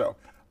to yourself.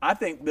 I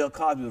think Bill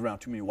Cosby was around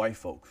too many white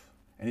folks.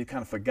 And he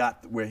kind of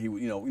forgot where he,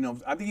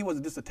 I think he was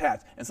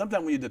disattached. And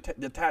sometimes when you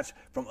detach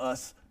from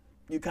us,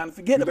 you kind of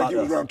forget about us. You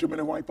think he was around too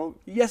many white folks?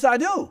 Yes, I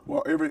do.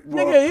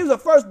 Nigga, he was the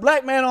first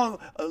black man on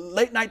a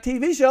late night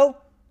TV show.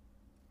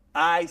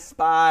 I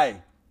Spy. Do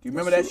you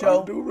remember that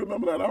show? I do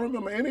remember that. I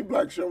remember any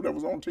black show that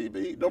was on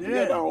TV. Don't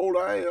forget how old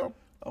I am.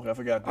 Okay, I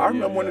forgot that. I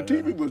remember when the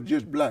TV was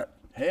just black.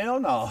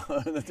 Hell no.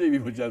 The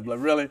TV was just black.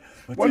 Really?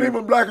 Wasn't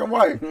even black and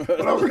white.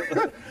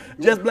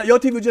 Just black. Your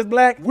TV was just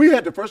black? We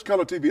had the first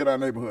color TV in our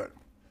neighborhood.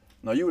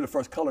 No, you were the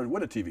first colored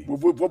with a TV.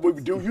 What we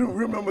do, you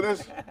remember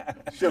this?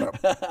 Shut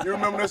up. You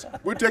remember this?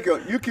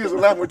 You kids are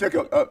laughing, we take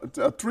a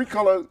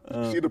 3-color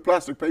sheet of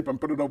plastic paper and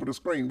put it over the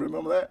screen.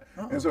 Remember that?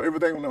 And so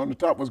everything on the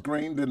top was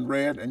green, then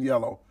red, and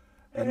yellow.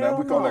 And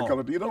we call that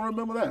color. You don't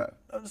remember that?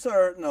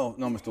 Sir, no,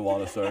 Mr.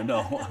 Wallace, sir,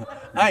 no.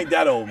 I ain't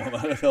that old,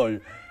 I tell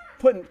you.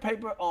 putting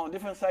paper on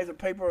different sizes of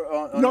paper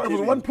on No, the it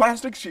was TV? one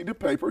plastic sheet of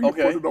paper. You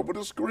Okay. put it over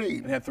the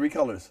screen. It had 3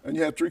 colors. And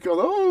you had 3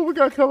 colors. Oh, we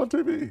got color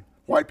TV.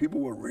 White people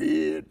were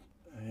red.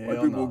 White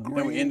Hell people no. were They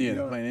were green. Indians,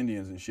 yeah. playing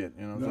Indians and shit.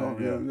 You know what No, I'm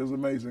saying? yeah, it was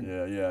amazing.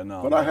 Yeah,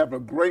 no. But I have a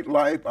great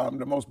life. I'm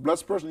the most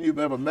blessed person you've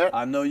ever met.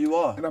 I know you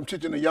are. And I'm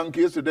teaching the young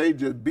kids today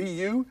to be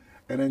you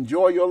and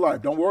enjoy your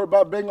life. Don't worry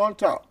about being on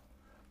top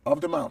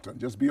of the mountain.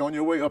 Just be on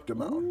your way up the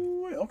mountain.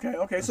 Ooh,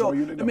 okay. So all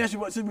you need let to me know. ask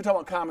you, since we're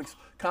talking about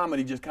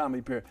comedy, just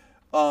comedy period.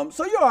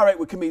 So you're all right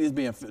with comedians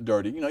being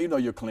dirty. You know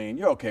you're clean.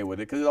 You're okay with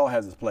it because it all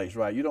has its place,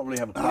 right? You don't really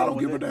have a problem I don't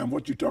with give a it. damn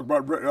what you talk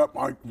about.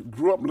 I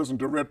grew up listening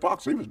to Red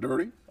Fox. He was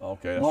dirty.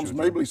 Okay, that's Mom's true,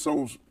 too. Mabley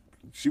souls.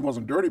 She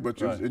wasn't dirty, but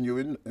she was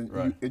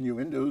Right.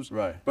 innuendos.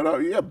 Right. But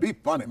yeah, be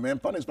funny, man.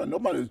 Funny is fun.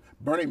 Nobody,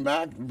 Bernie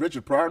Mac,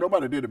 Richard Pryor,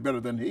 nobody did it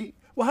better than he.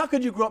 Well, how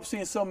could you grow up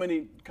seeing so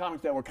many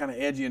comics that were kind of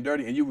edgy and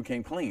dirty, and you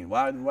became clean?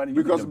 Why didn't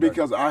you?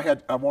 Because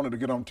I wanted to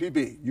get on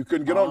TV. You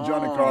couldn't get on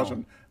Johnny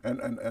Carson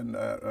and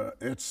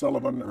Ed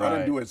Sullivan. I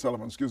didn't do Ed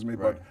Sullivan, excuse me,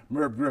 but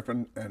Merv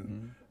Griffin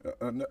and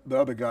the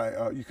other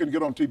guy. You couldn't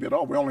get on TV at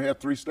all. We only had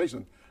 3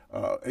 stations: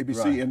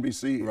 ABC, Right.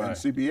 NBC, Right. and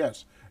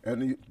CBS.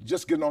 And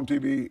just getting on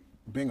TV,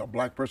 being a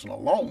black person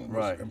alone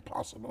was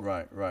impossible.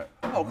 Right.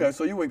 Okay,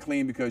 so you went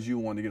clean because you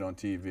wanted to get on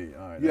TV.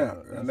 All right. Yeah,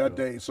 that's and that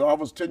good. day. So I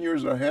was 10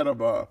 years ahead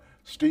of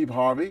Steve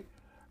Harvey,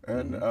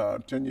 and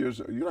 10 years.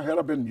 You know, had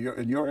I been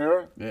in your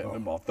era, Yeah,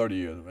 about 30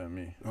 years than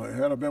me.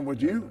 had I been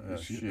with you,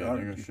 shit,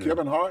 nigga, shit.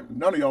 Kevin Hart,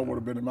 none of y'all would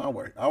have been in my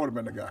way. I would have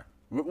been the guy.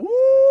 Woo!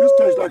 This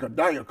tastes like a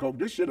Diet Coke.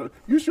 This shit.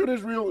 You sure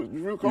this real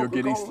Coca-Cola? You're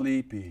getting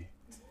sleepy.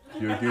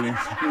 You're getting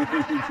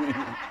sleepy.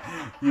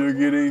 You're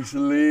getting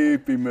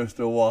sleepy,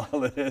 Mr.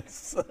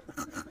 Wallace.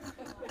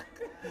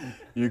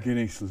 You're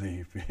getting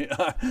sleepy.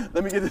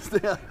 Let me get this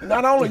down.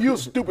 Not only you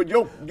stupid,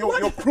 your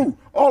crew,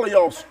 all of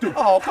y'all stupid.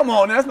 Oh, come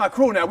on, that's my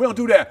crew now. We don't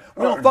do that.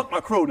 We don't fuck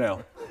my crew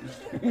now.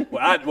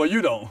 Well,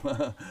 you don't.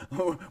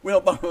 We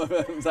don't fuck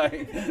my I'm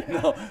sorry.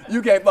 No,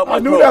 you can't fuck my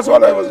crew. I knew that's why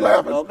they was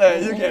laughing.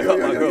 Okay, you can't fuck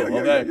my crew.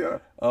 Okay. Yeah.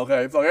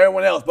 Okay, fuck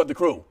everyone else but the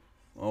crew.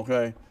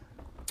 Okay.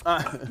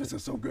 This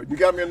is so good. You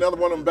got me another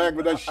one of them bags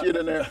with that shit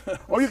in there.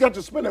 Oh, you got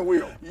the spinning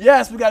wheel.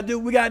 Yes, we gotta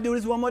do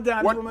this one more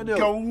time. What That's what I'm gonna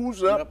do.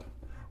 goes up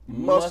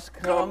must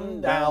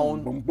come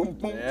down. Boom, boom,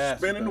 boom. Yes,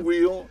 Spinning man.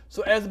 wheel.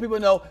 So as the people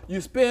know,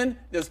 you spin.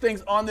 There's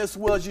things on this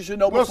wheel that you should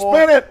know Well, before.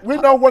 spin it. We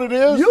know what it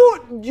is.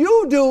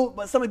 You do,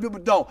 but some people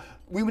don't.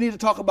 We need to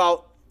talk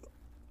about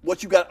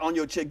what you got on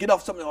your chest. Get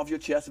off something off your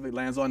chest if it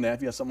lands on that.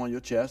 If you have something on your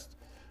chest.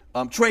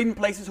 Trading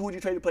places. Who would you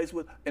trade a place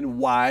with, and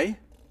why?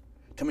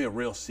 Tell me a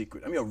real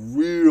secret. I mean, a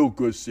real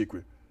good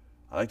secret.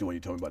 I like the one you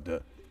told me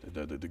about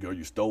the girl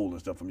you stole and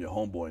stuff from your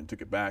homeboy and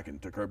took it back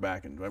and took her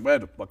back and where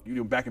the fuck you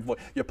doing back and forth.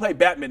 You play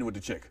badminton with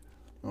the chick,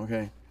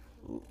 okay?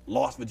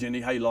 Lost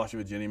virginity. How you lost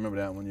your virginity? Remember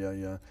that one?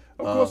 Yeah.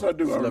 Of course I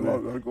do.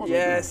 Celebrity. Of course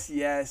Yes.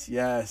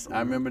 I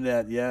remember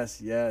that.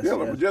 Yes. Yeah, it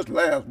was just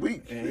last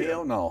week.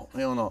 Hell no.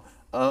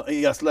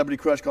 You got a celebrity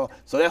crush call.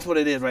 So that's what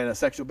it is right now,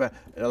 sexual lost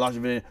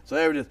your virginity. So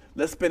there it is.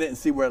 Let's spin it and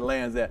see where it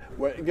lands at.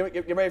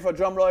 Get ready for a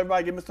drum roll,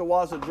 everybody. Give Mr.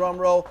 Wallace a drum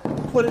roll.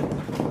 Put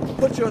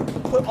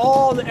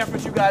all the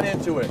effort you got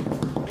into it.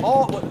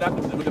 All with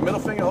the middle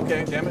finger.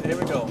 Okay, damn it. Here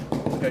we go.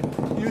 Okay,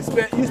 you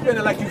spin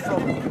it like you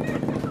from.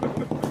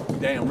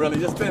 Damn, really?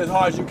 Just spin as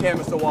hard as you can,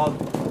 Mr. Wallace.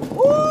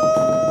 Woo!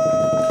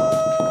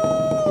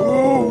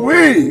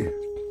 Ooh-wee!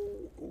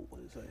 What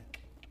did it say?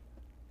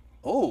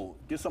 Oh,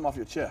 get some off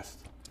your chest.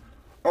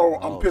 Oh,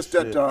 I'm pissed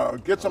shit.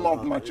 at, get some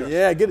off my chest.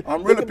 Yeah,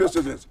 I'm really pissed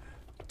at this.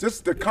 This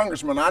is the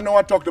congressman. I know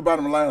I talked about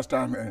him last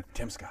time, man.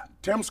 Tim Scott.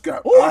 Tim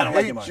Scott. Ooh, I I don't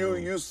like hate him. you,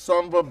 you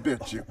son of a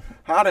bitch, you.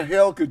 How the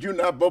hell could you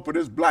not vote for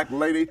this black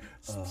lady,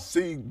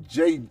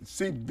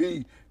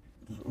 C.B.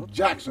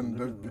 Jackson,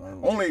 the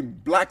only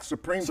black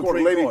Supreme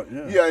Court lady? Court,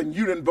 yeah. And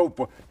you didn't vote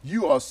for.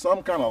 You are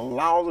some kind of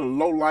lousy,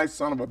 low-life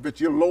son of a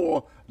bitch. You're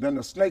lower than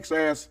the snake's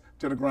ass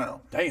to the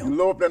ground. Damn. You're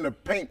lower than the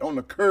paint on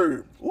the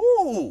curb.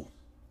 Ooh.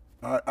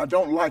 I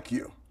don't like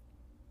you.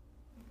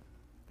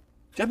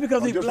 Just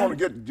because he's black.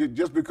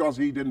 Just because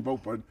he didn't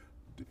vote for it.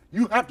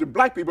 You have to,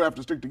 black people have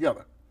to stick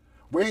together.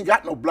 We ain't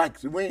got no black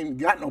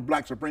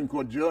Supreme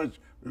Court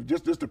judge.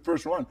 Just this the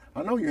first one.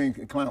 I know you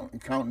ain't counting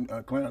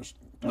Clarence.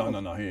 No,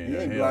 he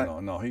ain't black.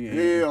 Hell no.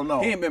 Hell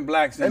no. He ain't been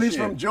black since And he's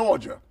shit. from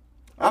Georgia.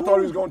 I thought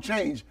he was gonna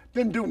change.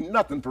 Didn't do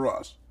nothing for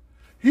us.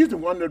 He's the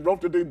one that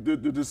wrote the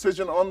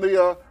decision on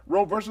the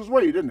Roe versus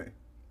Wade, didn't he?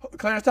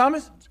 Clarence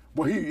Thomas?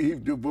 Well, he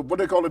what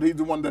they call it, he's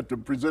the one that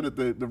presented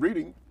the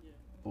reading.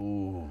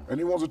 Ooh. And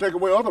he wants to take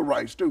away other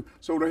rights too.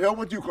 So the hell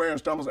with you,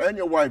 Clarence Thomas, and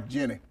your wife,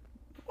 Jenny.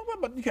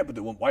 But you can't put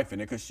the one wife in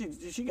there because she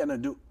got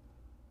nothing to do.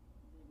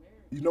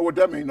 You know what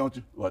that means, don't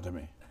you? What to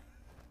me?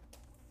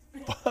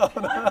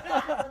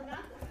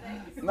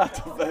 Not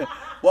to say.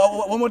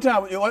 Well, one more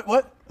time.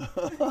 What?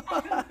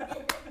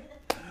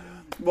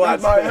 Boy,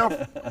 That's my F.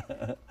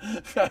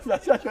 Let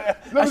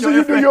Let me see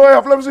you do your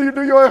F. Let me see you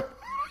do your F.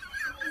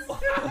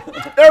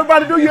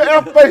 Everybody do your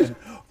F face.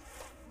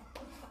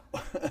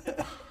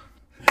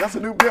 That's a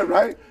new bit,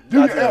 right? Do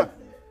your F.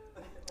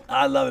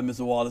 I love it,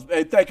 Mr. Wallace.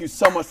 Hey, thank you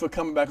so much for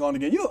coming back on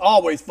again. You're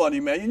always funny,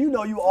 man. You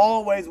know you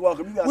always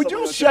welcome. Would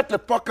you shut the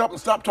fuck up and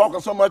stop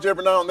talking so much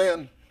every now and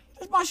then?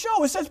 It's my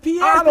show. It says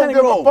P.S. I don't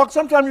give a fuck.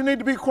 Sometimes you need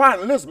to be quiet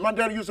and listen. My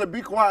daddy used to say,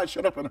 be quiet,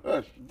 shut up, and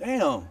hush.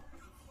 Damn.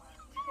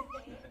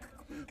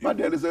 My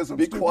daddy said some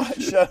Be stupid quiet,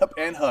 shit. shut up,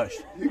 and hush.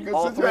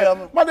 All three of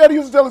them. My daddy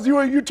used to tell us,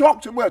 you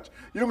talk too much.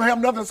 You don't have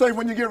nothing to say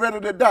when you get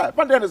ready to die.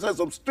 My daddy said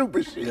some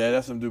stupid shit. Yeah,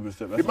 that's some stupid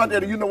stuff. My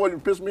daddy, you know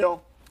what pissed me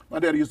off? My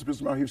daddy used to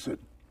piss me off. He said,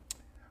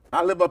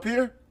 I live up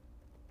here,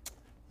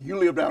 you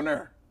live down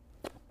there.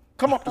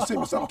 Come up to see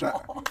me sometime.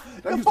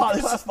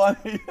 That's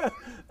funny.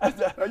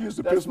 That used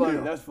to piss me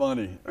off. That's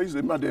funny. I used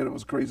to say my daddy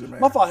was crazy, man.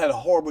 My father had a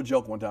horrible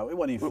joke one time. It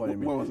wasn't even funny to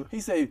me. What was it? He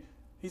said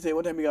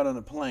one time he got on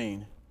a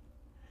plane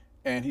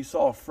and he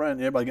saw a friend,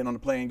 everybody getting on the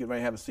plane, getting ready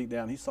to have a seat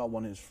down. He saw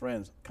one of his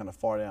friends kind of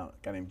far down, a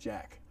guy named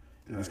Jack.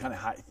 He was kind of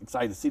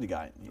excited to see the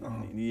guy.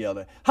 And he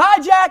yelled, "Hi,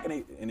 Jack!"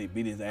 And he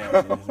beat his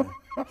ass.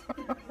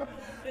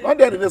 My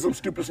daddy did some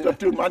stupid stuff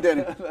too. My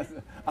daddy.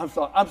 I'm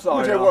sorry. Let me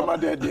tell you what my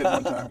dad did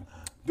one time.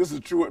 This is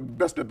true,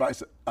 best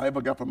advice I ever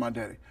got from my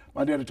daddy.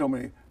 My daddy told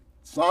me,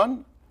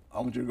 son,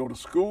 I want you to go to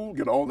school,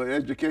 get all the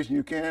education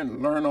you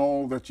can, learn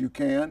all that you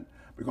can,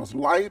 because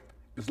life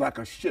is like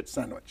a shit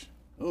sandwich.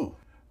 Ooh.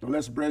 The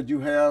less bread you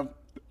have,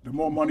 the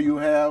more money you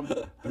have,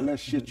 the less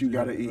shit you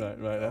got to eat. Right,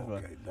 that's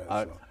okay,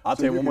 right. I'll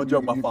tell you one more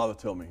joke my father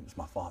told me. It's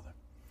my father.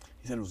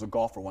 He said it was a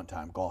golfer one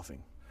time,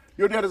 golfing.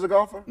 Your dad is a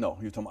golfer? No,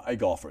 he was talking about a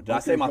golfer. Did I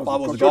say my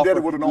father was a your golfer? Daddy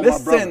would have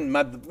known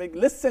my brother.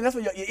 Listen, that's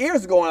what your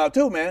ears are going out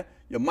too, man.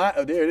 Your mind,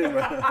 oh, there it is.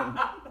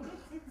 Right?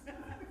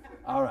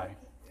 All right.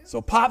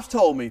 So Pops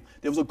told me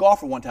there was a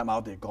golfer one time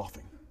out there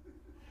golfing.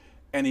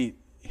 And he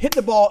hit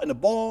the ball, and the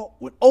ball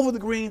went over the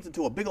greens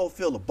into a big old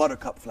field of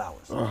buttercup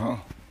flowers. Uh-huh.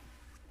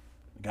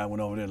 The guy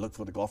went over there, looked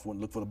for the golfer, went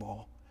and looked for the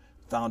ball,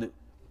 found it,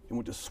 and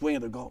went to swing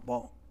at the golf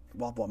ball. The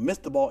ball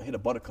missed the ball, hit a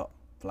buttercup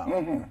flower.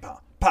 Mm-hmm.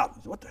 Pop, pop.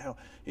 He said, what the hell?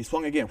 He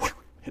swung again,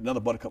 hit another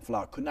buttercup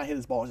flower. Could not hit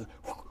his ball.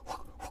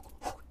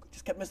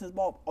 Just kept missing his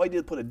ball. All he did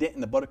was put a dent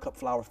in the buttercup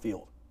flower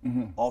field.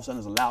 Mm-hmm. All of a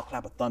sudden, there's a loud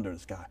clap of thunder in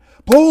the sky.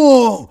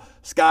 Boom!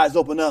 Skies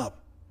open up.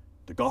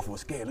 The golfer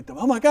was scared. Looked up.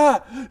 Oh my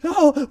God!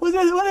 No! What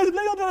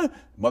is it?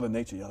 Mother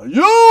Nature yelled,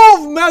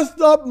 "You've messed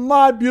up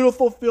my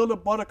beautiful field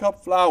of buttercup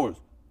flowers.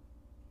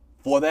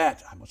 For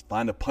that, I must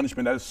find a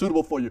punishment that is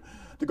suitable for you."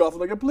 The golfer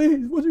was like,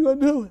 "Please, what you gonna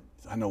do?" He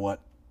said, "I know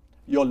what.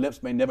 Your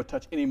lips may never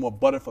touch any more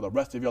butter for the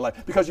rest of your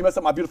life because you messed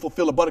up my beautiful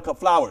field of buttercup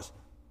flowers."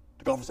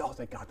 The golfer said, "Oh,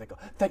 thank God, thank God.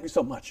 Thank you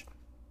so much."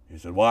 He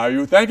said, "Why are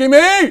you thanking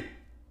me?"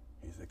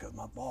 He said, "Because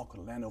my ball could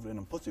have landed over in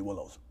them pussy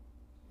willows."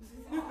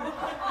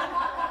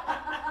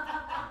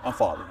 I'm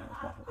father.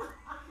 That's my fault.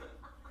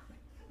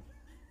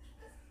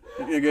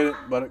 You get it?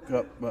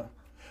 Buttercup.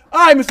 All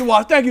right, Mr.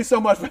 Watts, thank you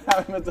so much for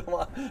having me.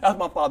 That's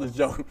my father's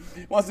joke.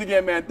 Once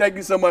again, man, thank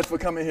you so much for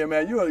coming here,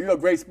 man. You're a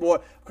great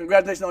sport.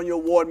 Congratulations on your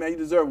award, man. You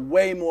deserve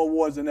way more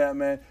awards than that,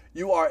 man.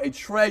 You are a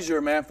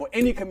treasure, man, for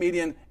any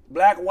comedian,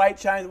 black, white,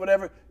 Chinese,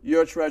 whatever.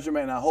 You're a treasure,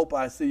 man, and I hope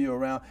I see you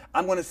around.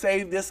 I'm going to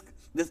save this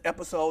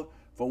episode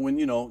for when,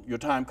 your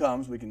time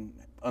comes. We can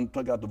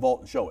unplug out the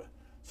vault and show it.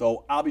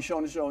 So I'll be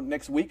showing the show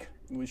next week.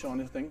 We'll be showing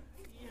this thing.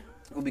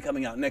 It will be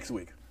coming out next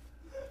week.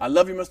 I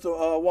love you,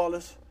 Mr.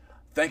 Wallace.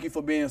 Thank you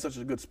for being such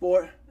a good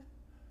sport.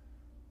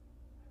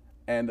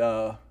 And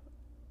where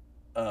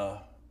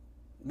are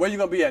you going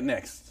to be at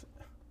next?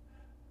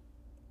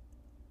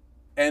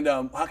 And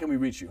how can we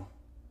reach you?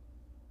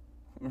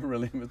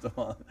 Really, Mr.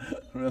 Wallace?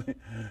 Really?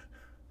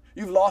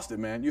 You've lost it,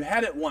 man. You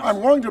had it once.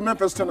 I'm going to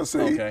Memphis, Tennessee.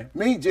 Okay.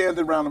 Me, Jay,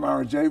 and Round of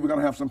R&J. We're going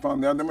to have some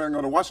fun there. Then we're going to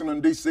go to Washington,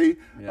 D.C.,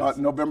 Yes.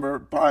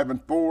 November 5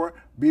 and 4.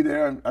 Be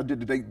there. I did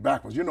the date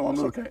backwards. I'm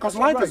little. Okay. Because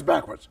That's life right. is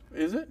backwards.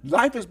 Is it?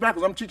 Life is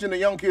backwards. I'm teaching the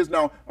young kids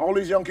now. All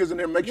these young kids in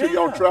there, make sure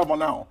y'all Yeah. travel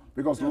now.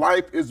 Because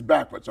life is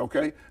backwards,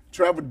 okay?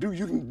 Travel,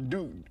 you can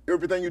do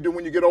everything you do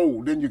when you get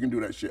old. Then you can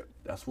do that shit.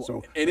 That's what.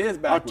 So It is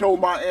backwards. I told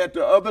my aunt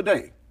the other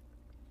day,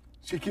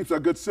 she keeps her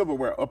good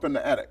silverware up in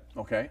the attic.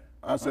 Okay.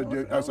 I said,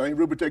 hey,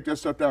 Ruby, take that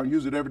stuff down,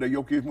 use it every day.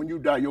 Your kids, when you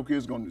die, your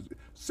kids going to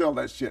sell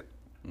that shit.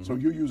 Mm-hmm. So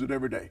you use it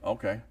every day.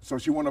 Okay. So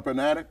she went up in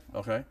the attic,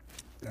 Okay.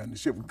 and the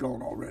shit was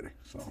gone already.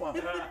 So Wow.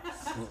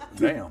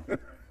 Damn.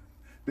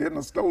 they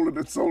hadn't stolen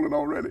it, sold it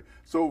already.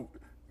 So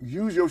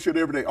use your shit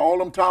every day. All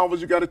them towels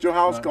you got at your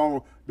house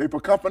called they for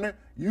company,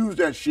 use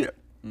that shit.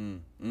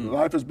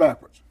 Life is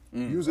backwards.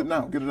 Use it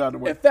now. Get it out of the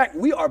way. In fact,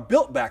 we are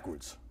built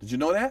backwards. Did you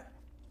know that?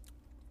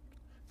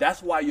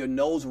 That's why your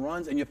nose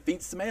runs and your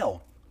feet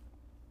smell.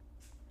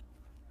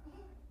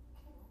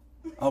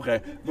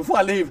 Okay, before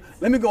I leave,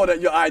 let me go to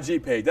your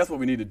IG page. That's what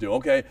we need to do,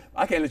 okay?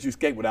 I can't let you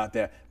escape without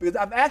that. Because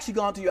I've actually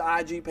gone to your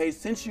IG page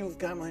since you've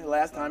come here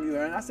last time you were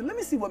here, and I said, let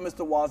me see what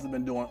Mr. Wallace has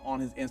been doing on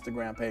his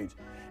Instagram page.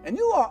 And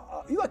you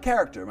are a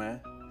character,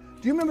 man.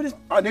 Do you remember this?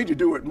 I need to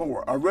do it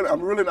more. I'm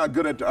really not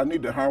good at it. I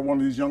need to hire one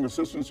of these young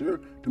assistants here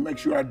to make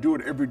sure I do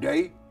it every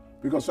day.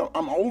 Because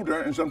I'm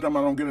older and sometimes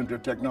I don't get into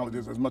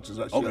technologies as much as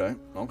I should.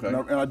 Okay.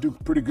 And I do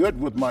pretty good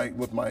with my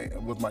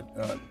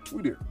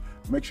tweet here.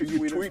 Make sure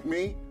you tweet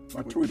me.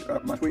 My tweet.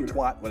 Tweet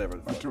twat, whatever.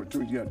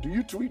 Yeah. Do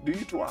you tweet? Do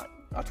you twat?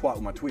 I twat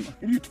with my tweet.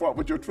 You twat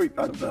with your tweet.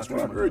 That's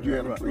what I heard. You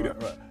had a tweet.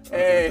 Right.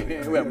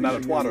 Hey, well, I'm not a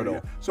twatter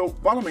though. So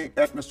follow me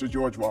at Mr.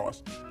 George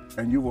Wallace,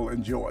 and you will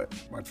enjoy it.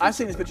 I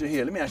seen this picture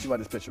here. Let me ask you about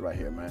this picture right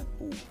here, man.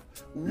 Ooh.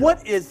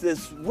 What is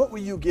this? What were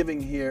you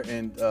giving here?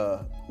 And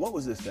what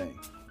was this thing?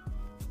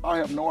 I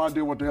have no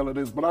idea what the hell it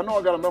is, but I know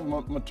I got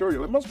enough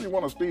material. It must be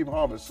one of Steve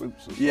Harvey's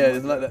suits. Yeah,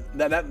 it's like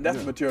that's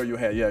the material you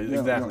had. Yeah,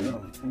 exactly.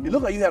 You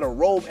look like you had a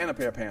robe and a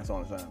pair of pants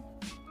on at the time.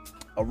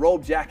 A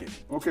robe jacket.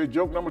 Okay,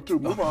 joke number 2.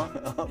 Move on.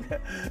 Okay.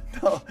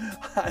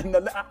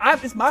 No,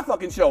 it's my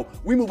fucking show.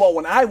 We move on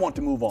when I want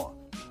to move on,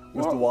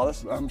 Mr.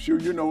 Wallace. I'm sure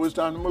you know it's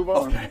time to move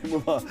on. Okay,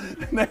 move on.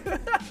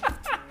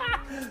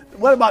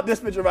 What about this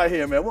picture right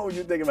here, man? What were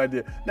you thinking right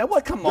there? Now,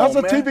 what? Come on,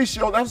 man. That's a TV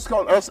show. That's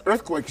called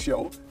Earthquake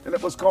Show, and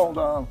it was called.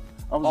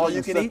 All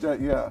You Can Eat?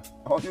 Yeah,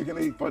 All You Can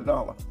Eat for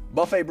 $1.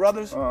 Buffet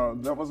Brothers?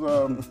 That was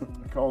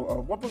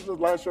called, what was the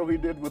last show he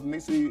did with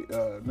Niecy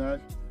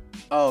Nash?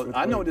 Oh,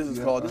 I know what this is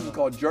called. This is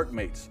called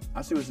Jerkmates.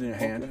 I see what's in your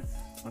hand.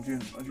 Don't you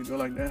do it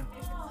like that?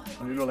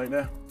 Don't you do it like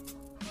that?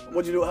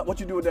 What you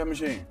do with that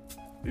machine?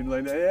 You do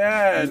like that?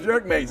 Yeah,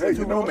 Jerkmates. Hey,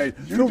 two roommates.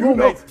 Two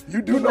roommates.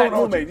 You do know,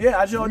 roommates. Yeah,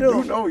 I sure do.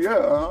 You do know,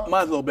 yeah.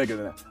 Mine's a little bigger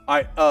than that. All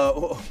right.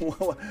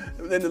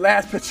 Then the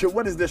last picture.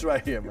 What is this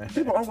right here, man?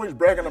 People always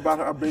bragging about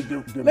how big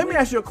they Let me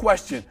ask you a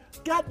question.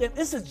 Goddamn,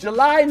 this is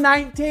July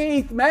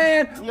 19th,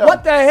 man. Yeah.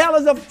 What the hell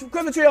is a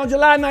Christmas tree on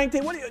July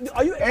 19th? What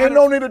are you? Ain't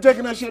no need of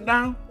taking that shit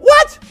down.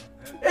 What?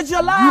 It's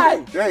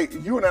July.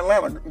 You in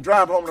Atlanta,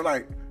 drive home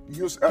tonight.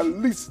 Use at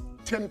least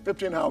 10,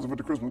 15 houses with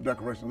the Christmas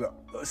decorations up.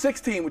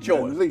 16 with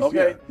yours, at least,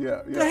 okay?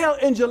 Yeah. The hell,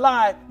 in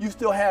July, you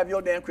still have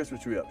your damn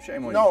Christmas tree up.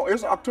 Shame on you. No,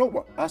 it's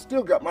October. I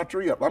still got my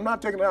tree up. I'm not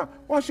taking it down.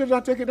 Why should I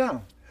take it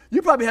down?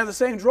 You probably have the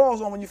same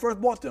drawers on when you first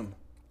bought them.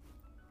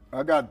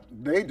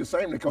 They ain't the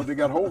same because they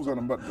got holes in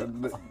them, but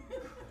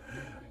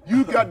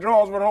you got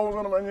drawers with holes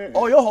in them.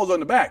 Oh, your holes on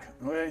the back,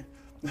 okay?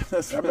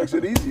 That makes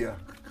it easier.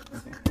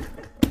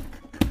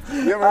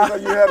 You ever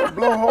say you had a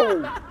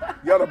blowhole?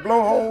 You got a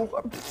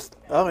blowhole?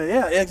 Oh,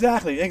 yeah,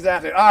 exactly. All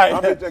right.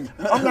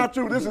 I'm not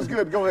through. This is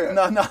good. Go ahead.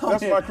 No.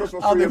 That's my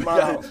Christmas tree in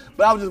my house.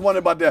 But I was just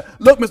wondering about that.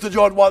 Look, Mr.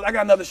 George Wallace, I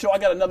got another show. I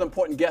got another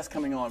important guest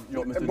coming on, Mr.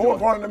 George. More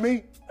important to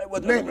me?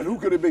 Name it. Who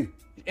could it be?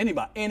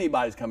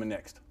 Anybody's coming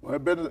next. Well,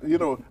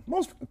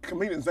 most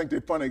comedians think they're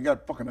funny. They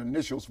got fucking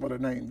initials for their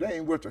name. They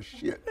ain't worth a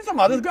shit. There's a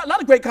lot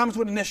of great comics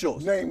with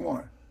initials. Name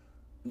one.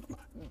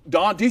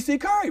 Don D.C.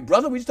 Curry,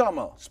 brother. What you talking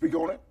about? Speak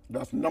on it.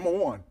 That's number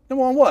one.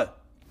 Number one what?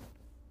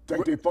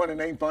 Think they funny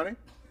and ain't funny?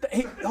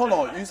 Hold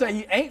on. You say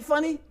he ain't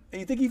funny? And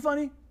you think he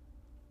funny?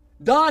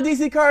 Don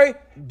D.C. Curry?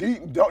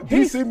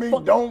 D.C.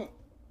 means don't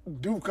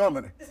do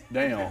comedy.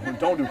 Damn,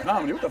 don't do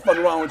comedy. What the fuck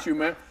is wrong with you,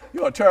 man?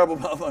 You're a terrible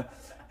motherfucker.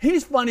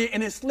 He's funny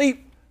in his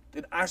sleep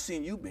that I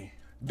seen you be.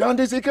 Don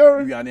D.C.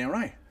 Curry? You goddamn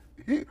right.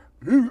 He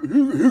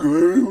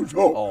talk.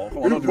 Oh,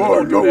 come on,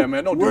 don't do that,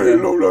 man. Don't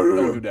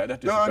do that.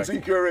 That's Don C.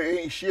 Curry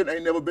ain't shit,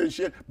 ain't never been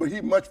shit, but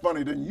he much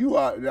funnier than you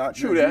are.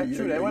 True that.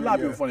 Well, a lot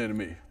of people funnier than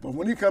me. But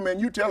when he come in,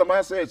 you tell him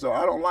I said so.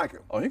 I don't like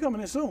him. Oh, he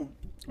coming in soon.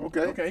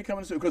 Okay, he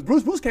coming in soon.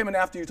 Because Bruce came in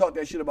after you talked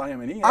that shit about him,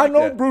 and he. I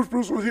know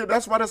Bruce was here.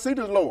 That's why the seat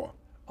is lower.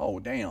 Oh,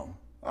 damn.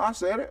 I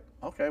said it.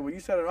 Okay, well, you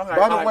said it. Okay,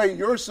 by the way,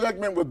 your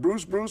segment with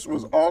Bruce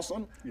was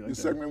awesome. Your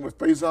segment with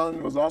Faison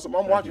was awesome.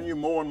 I'm watching you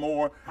more and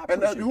more.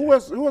 And who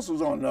else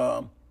was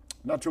on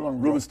not too long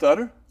ago? Ruben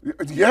Studdard?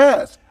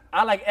 Yes.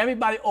 I like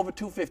everybody over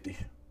 250.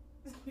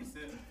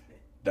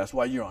 That's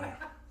why you're on here.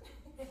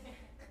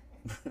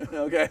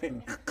 Okay?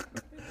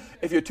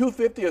 If you're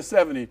 250 or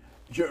 70,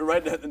 you're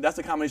right. That's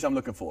the combination I'm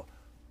looking for.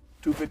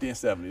 250 and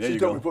 70. There you go. She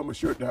told me to put my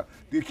shirt down.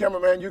 The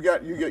cameraman, you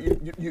got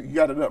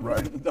it up,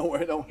 right? Don't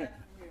worry.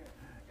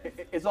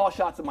 It's all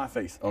shots of my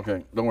face.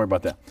 Okay, don't worry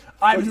about that.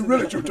 You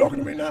really talking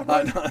to me now?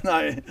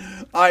 Right?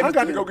 I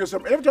got to go get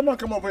something. Every time I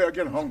come over here, I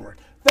get hungry.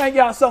 Thank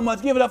y'all so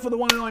much. Give it up for the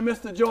one and only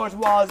Mr. George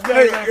Wallace.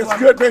 It's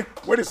good, man.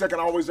 Wait a second.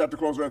 I always have to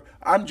close with,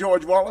 I'm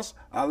George Wallace.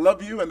 I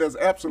love you, and there's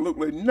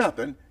absolutely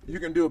nothing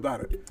you can do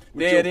about it.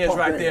 There it is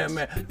right there,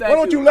 man. Why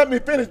don't you let me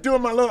finish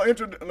doing my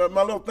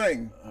little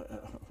thing?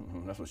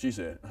 That's what she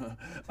said.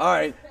 All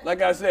right,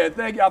 like I said,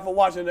 thank y'all for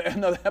watching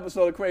another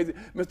episode of Crazy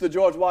Mr.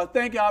 George Wallace.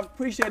 Thank y'all,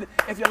 appreciate it.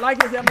 If you like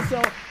this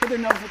episode, hit the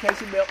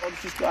notification bell or the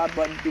subscribe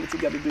button. Do what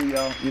you got to do,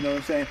 y'all. You know what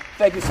I'm saying?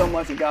 Thank you so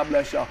much, and God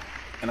bless y'all.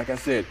 And like I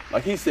said,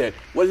 like he said,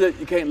 what is it?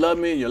 You can't love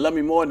me, and you love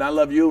me more than I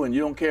love you, and you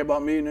don't care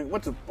about me.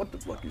 What the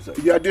fuck you say?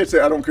 Yeah, I did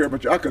say I don't care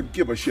about you. I could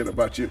give a shit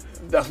about you.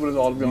 That's what it's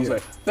all going to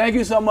say. Thank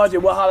you so much,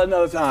 and we'll holler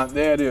another time.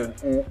 There it is.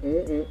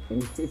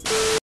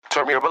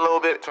 Turn me up a little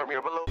bit. Turn me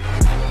up a little bit.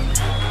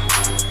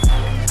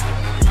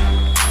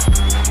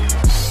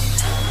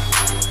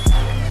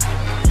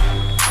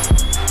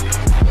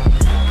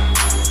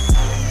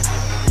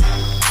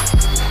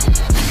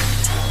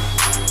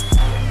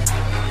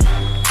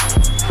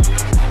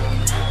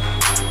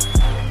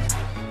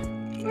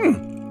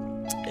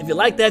 If you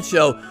like that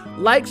show,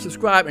 like,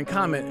 subscribe, and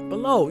comment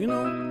below. You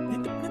know,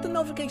 hit the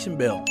notification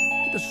bell.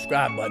 Hit the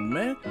subscribe button,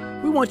 man.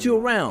 We want you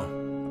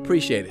around.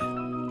 Appreciate it.